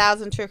at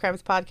 1,000 True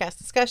Crimes Podcast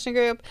Discussion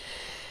Group.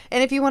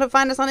 And if you want to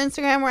find us on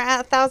Instagram, we're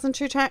at 1,000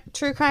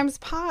 True Crimes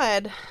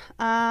Pod.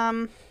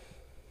 Yeah,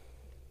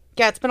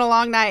 it's been a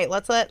long night.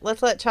 Let's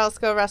let Chelsea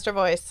go rest her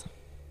voice.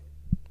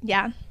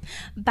 Yeah.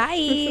 Bye.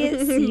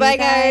 See Bye, you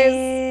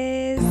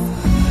guys.